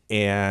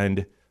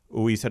 And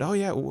we said, oh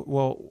yeah,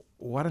 well,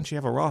 why don't you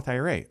have a Roth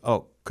IRA?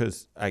 Oh,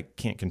 because I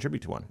can't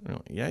contribute to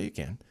one. Yeah, you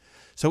can.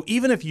 So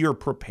even if you're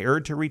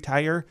prepared to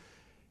retire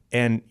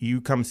and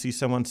you come see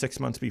someone 6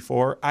 months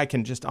before, I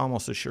can just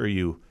almost assure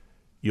you,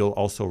 you'll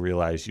also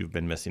realize you've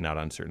been missing out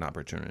on certain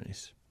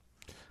opportunities.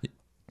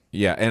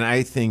 Yeah, and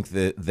I think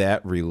that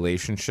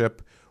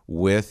relationship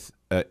with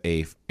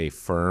a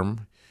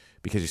firm,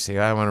 because you say,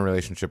 I want a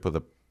relationship with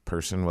a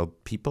person. Well,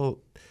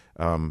 people,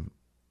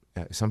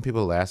 some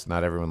people last,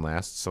 not everyone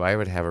lasts. So I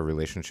would have a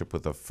relationship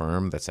with a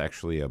firm that's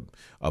actually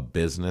a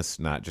business,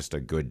 not just a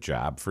good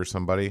job for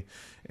somebody.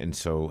 And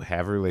so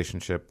have a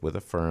relationship with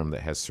a firm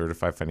that has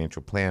certified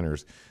financial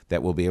planners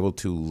that will be able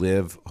to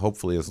live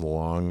hopefully as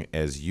long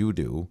as you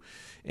do.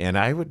 And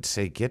I would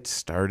say get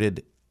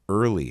started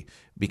early,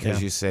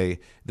 because you say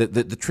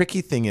the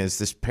tricky thing is,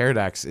 this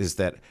paradox is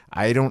that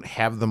I don't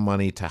have the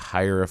money to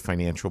hire a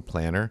financial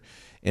planner.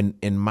 And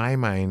in my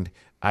mind,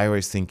 I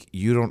always think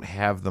you don't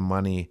have the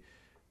money,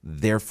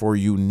 therefore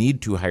you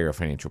need to hire a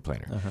financial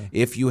planner.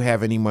 If you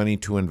have any money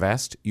to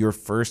invest, your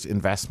first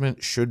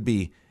investment should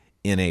be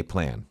in a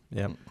plan.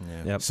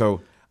 Yep.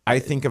 So I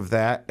think of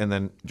that, and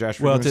then Josh.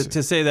 Well,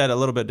 to say that a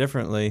little bit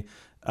differently,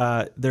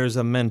 there's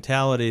a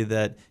mentality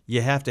that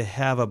you have to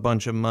have a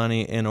bunch of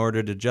money in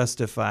order to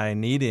justify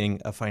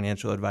needing a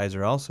financial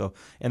advisor also.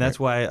 And that's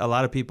why a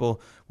lot of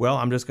people, well,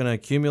 I'm just going to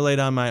accumulate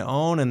on my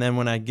own, and then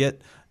when I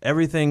get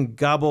everything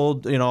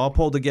gobbled, all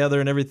pulled together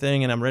and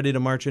everything, and I'm ready to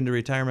march into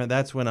retirement,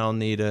 that's when I'll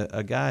need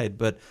a guide.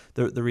 But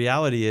the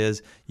reality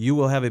is you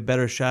will have a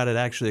better shot at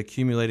actually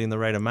accumulating the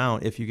right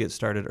amount if you get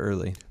started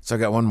early. So I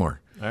got one more.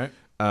 All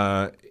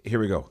right. Here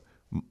we go.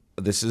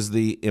 This is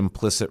the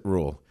implicit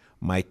rule.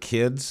 My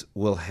kids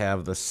will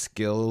have the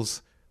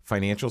skills,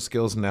 financial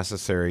skills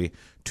necessary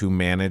to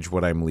manage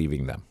what I'm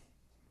leaving them.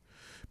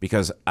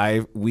 Because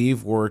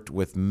we've worked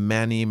with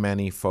many,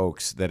 many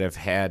folks that have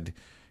had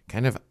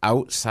kind of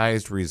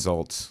outsized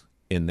results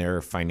in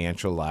their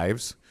financial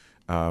lives,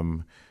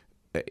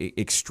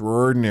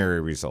 extraordinary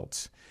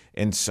results.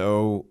 And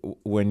so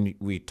when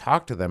we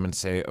talk to them and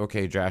say,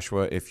 okay,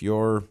 Joshua, if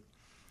you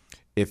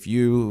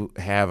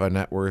have a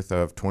net worth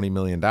of $20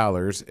 million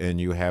and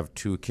you have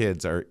 2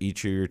 kids, are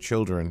each of your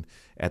children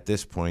at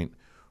this point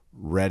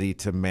ready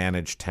to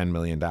manage $10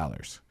 million?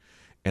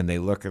 And they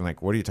look and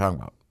like, what are you talking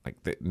about?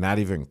 Like, not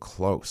even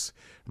close.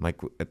 I'm like,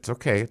 it's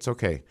okay.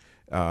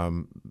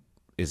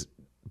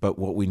 But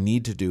what we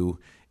need to do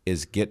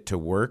is get to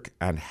work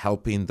on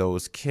helping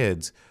those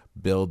kids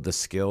build the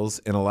skills.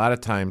 And a lot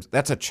of times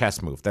that's a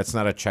chess move. That's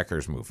not a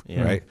checkers move,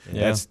 right?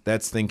 Yeah.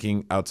 That's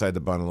thinking outside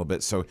the bun a little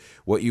bit. So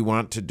what you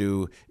want to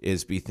do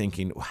is be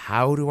thinking,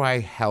 how do I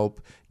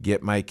help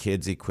get my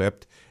kids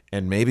equipped?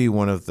 And maybe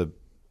one of the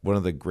one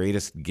of the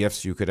greatest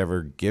gifts you could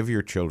ever give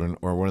your children,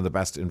 or one of the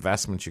best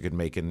investments you could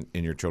make in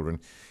your children,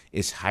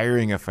 is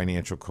hiring a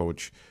financial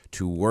coach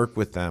to work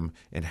with them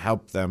and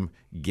help them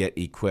get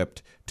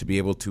equipped to be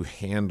able to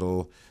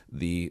handle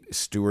the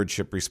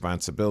stewardship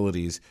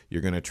responsibilities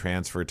you're going to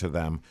transfer to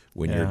them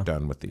when you're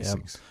done with these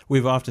things.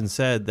 We've often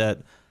said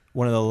that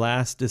one of the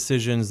last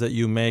decisions that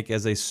you make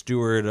as a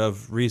steward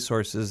of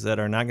resources that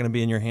are not going to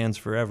be in your hands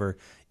forever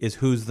is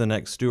who's the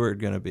next steward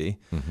going to be.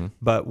 Mm-hmm.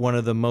 But one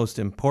of the most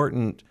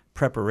important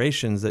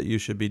preparations that you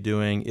should be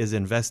doing is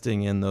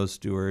investing in those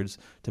stewards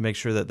to make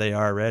sure that they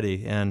are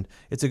ready. And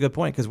it's a good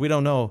point, because we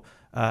don't know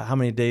how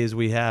many days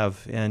we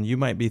have, and you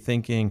might be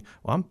thinking,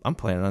 well, I'm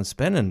planning on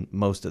spending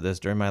most of this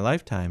during my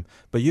lifetime,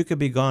 but you could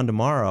be gone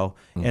tomorrow,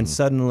 and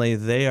suddenly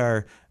they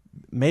are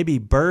maybe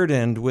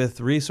burdened with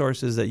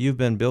resources that you've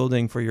been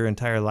building for your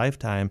entire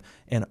lifetime,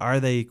 and are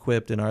they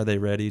equipped and are they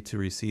ready to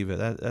receive it?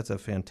 That's a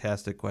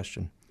fantastic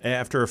question.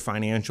 After a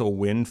financial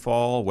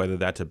windfall, whether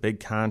that's a big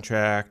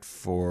contract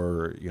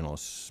for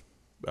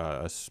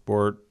a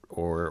sport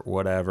or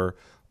whatever,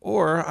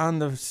 or on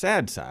the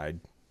sad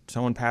side,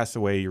 someone passed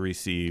away, you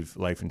receive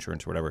life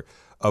insurance or whatever,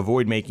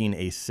 avoid making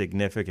a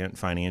significant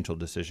financial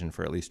decision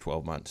for at least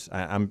 12 months.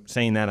 I'm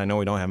saying that, I know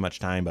we don't have much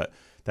time, but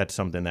that's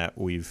something that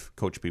we've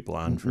coached people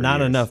on for Not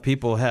years. enough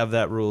people have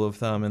that rule of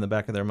thumb in the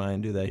back of their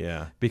mind, do they?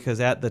 Yeah. Because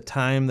at the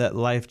time that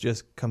life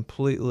just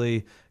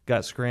completely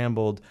got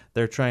scrambled,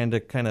 they're trying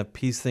to kind of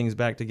piece things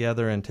back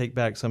together and take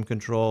back some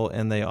control,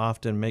 and they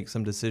often make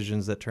some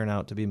decisions that turn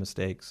out to be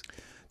mistakes.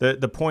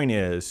 The point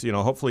is,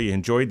 hopefully you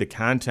enjoyed the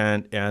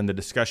content and the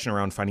discussion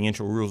around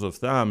financial rules of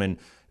thumb,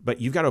 but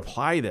you've got to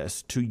apply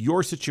this to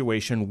your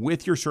situation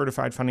with your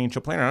certified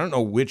financial planner. I don't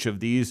know which of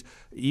these,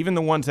 even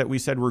the ones that we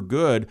said were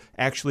good,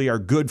 actually are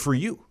good for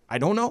you. I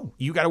don't know.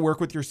 You got to work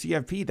with your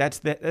CFP.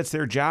 That's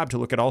their job, to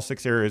look at all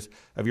 6 areas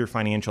of your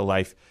financial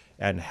life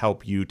and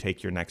help you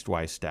take your next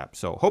wise step.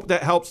 So hope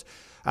that helps.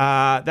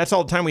 That's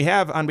all the time we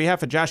have. On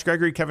behalf of Josh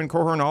Gregory, Kevin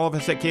Korhorn, all of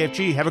us at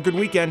KFG, have a good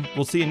weekend.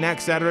 We'll see you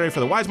next Saturday for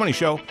the Wise Money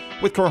Show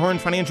with Korhorn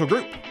Financial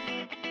Group.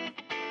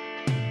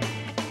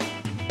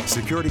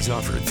 Securities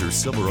offered through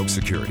Silver Oak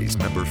Securities,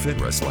 member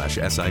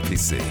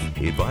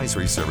FINRA/SIPC.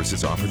 Advisory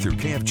services offered through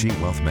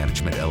KFG Wealth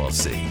Management,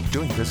 LLC.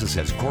 Doing business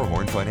as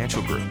Korhorn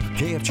Financial Group.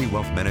 KFG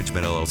Wealth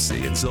Management,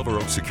 LLC and Silver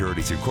Oak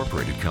Securities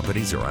Incorporated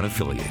companies are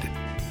unaffiliated.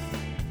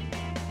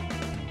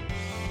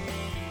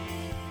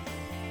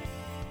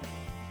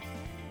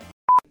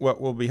 What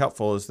will be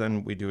helpful is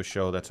then we do a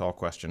show that's all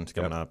questions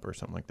coming up or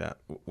something like that.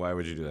 Why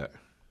would you do that?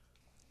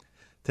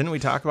 Didn't we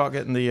talk about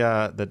getting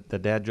the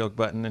dad joke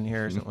button in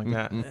here or something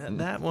like that? And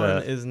that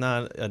one is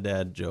not a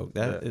dad joke.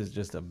 That is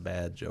just a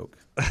bad joke.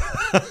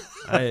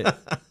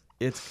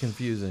 It's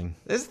confusing.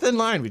 There's a thin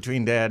line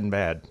between dad and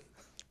bad.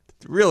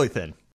 It's really thin.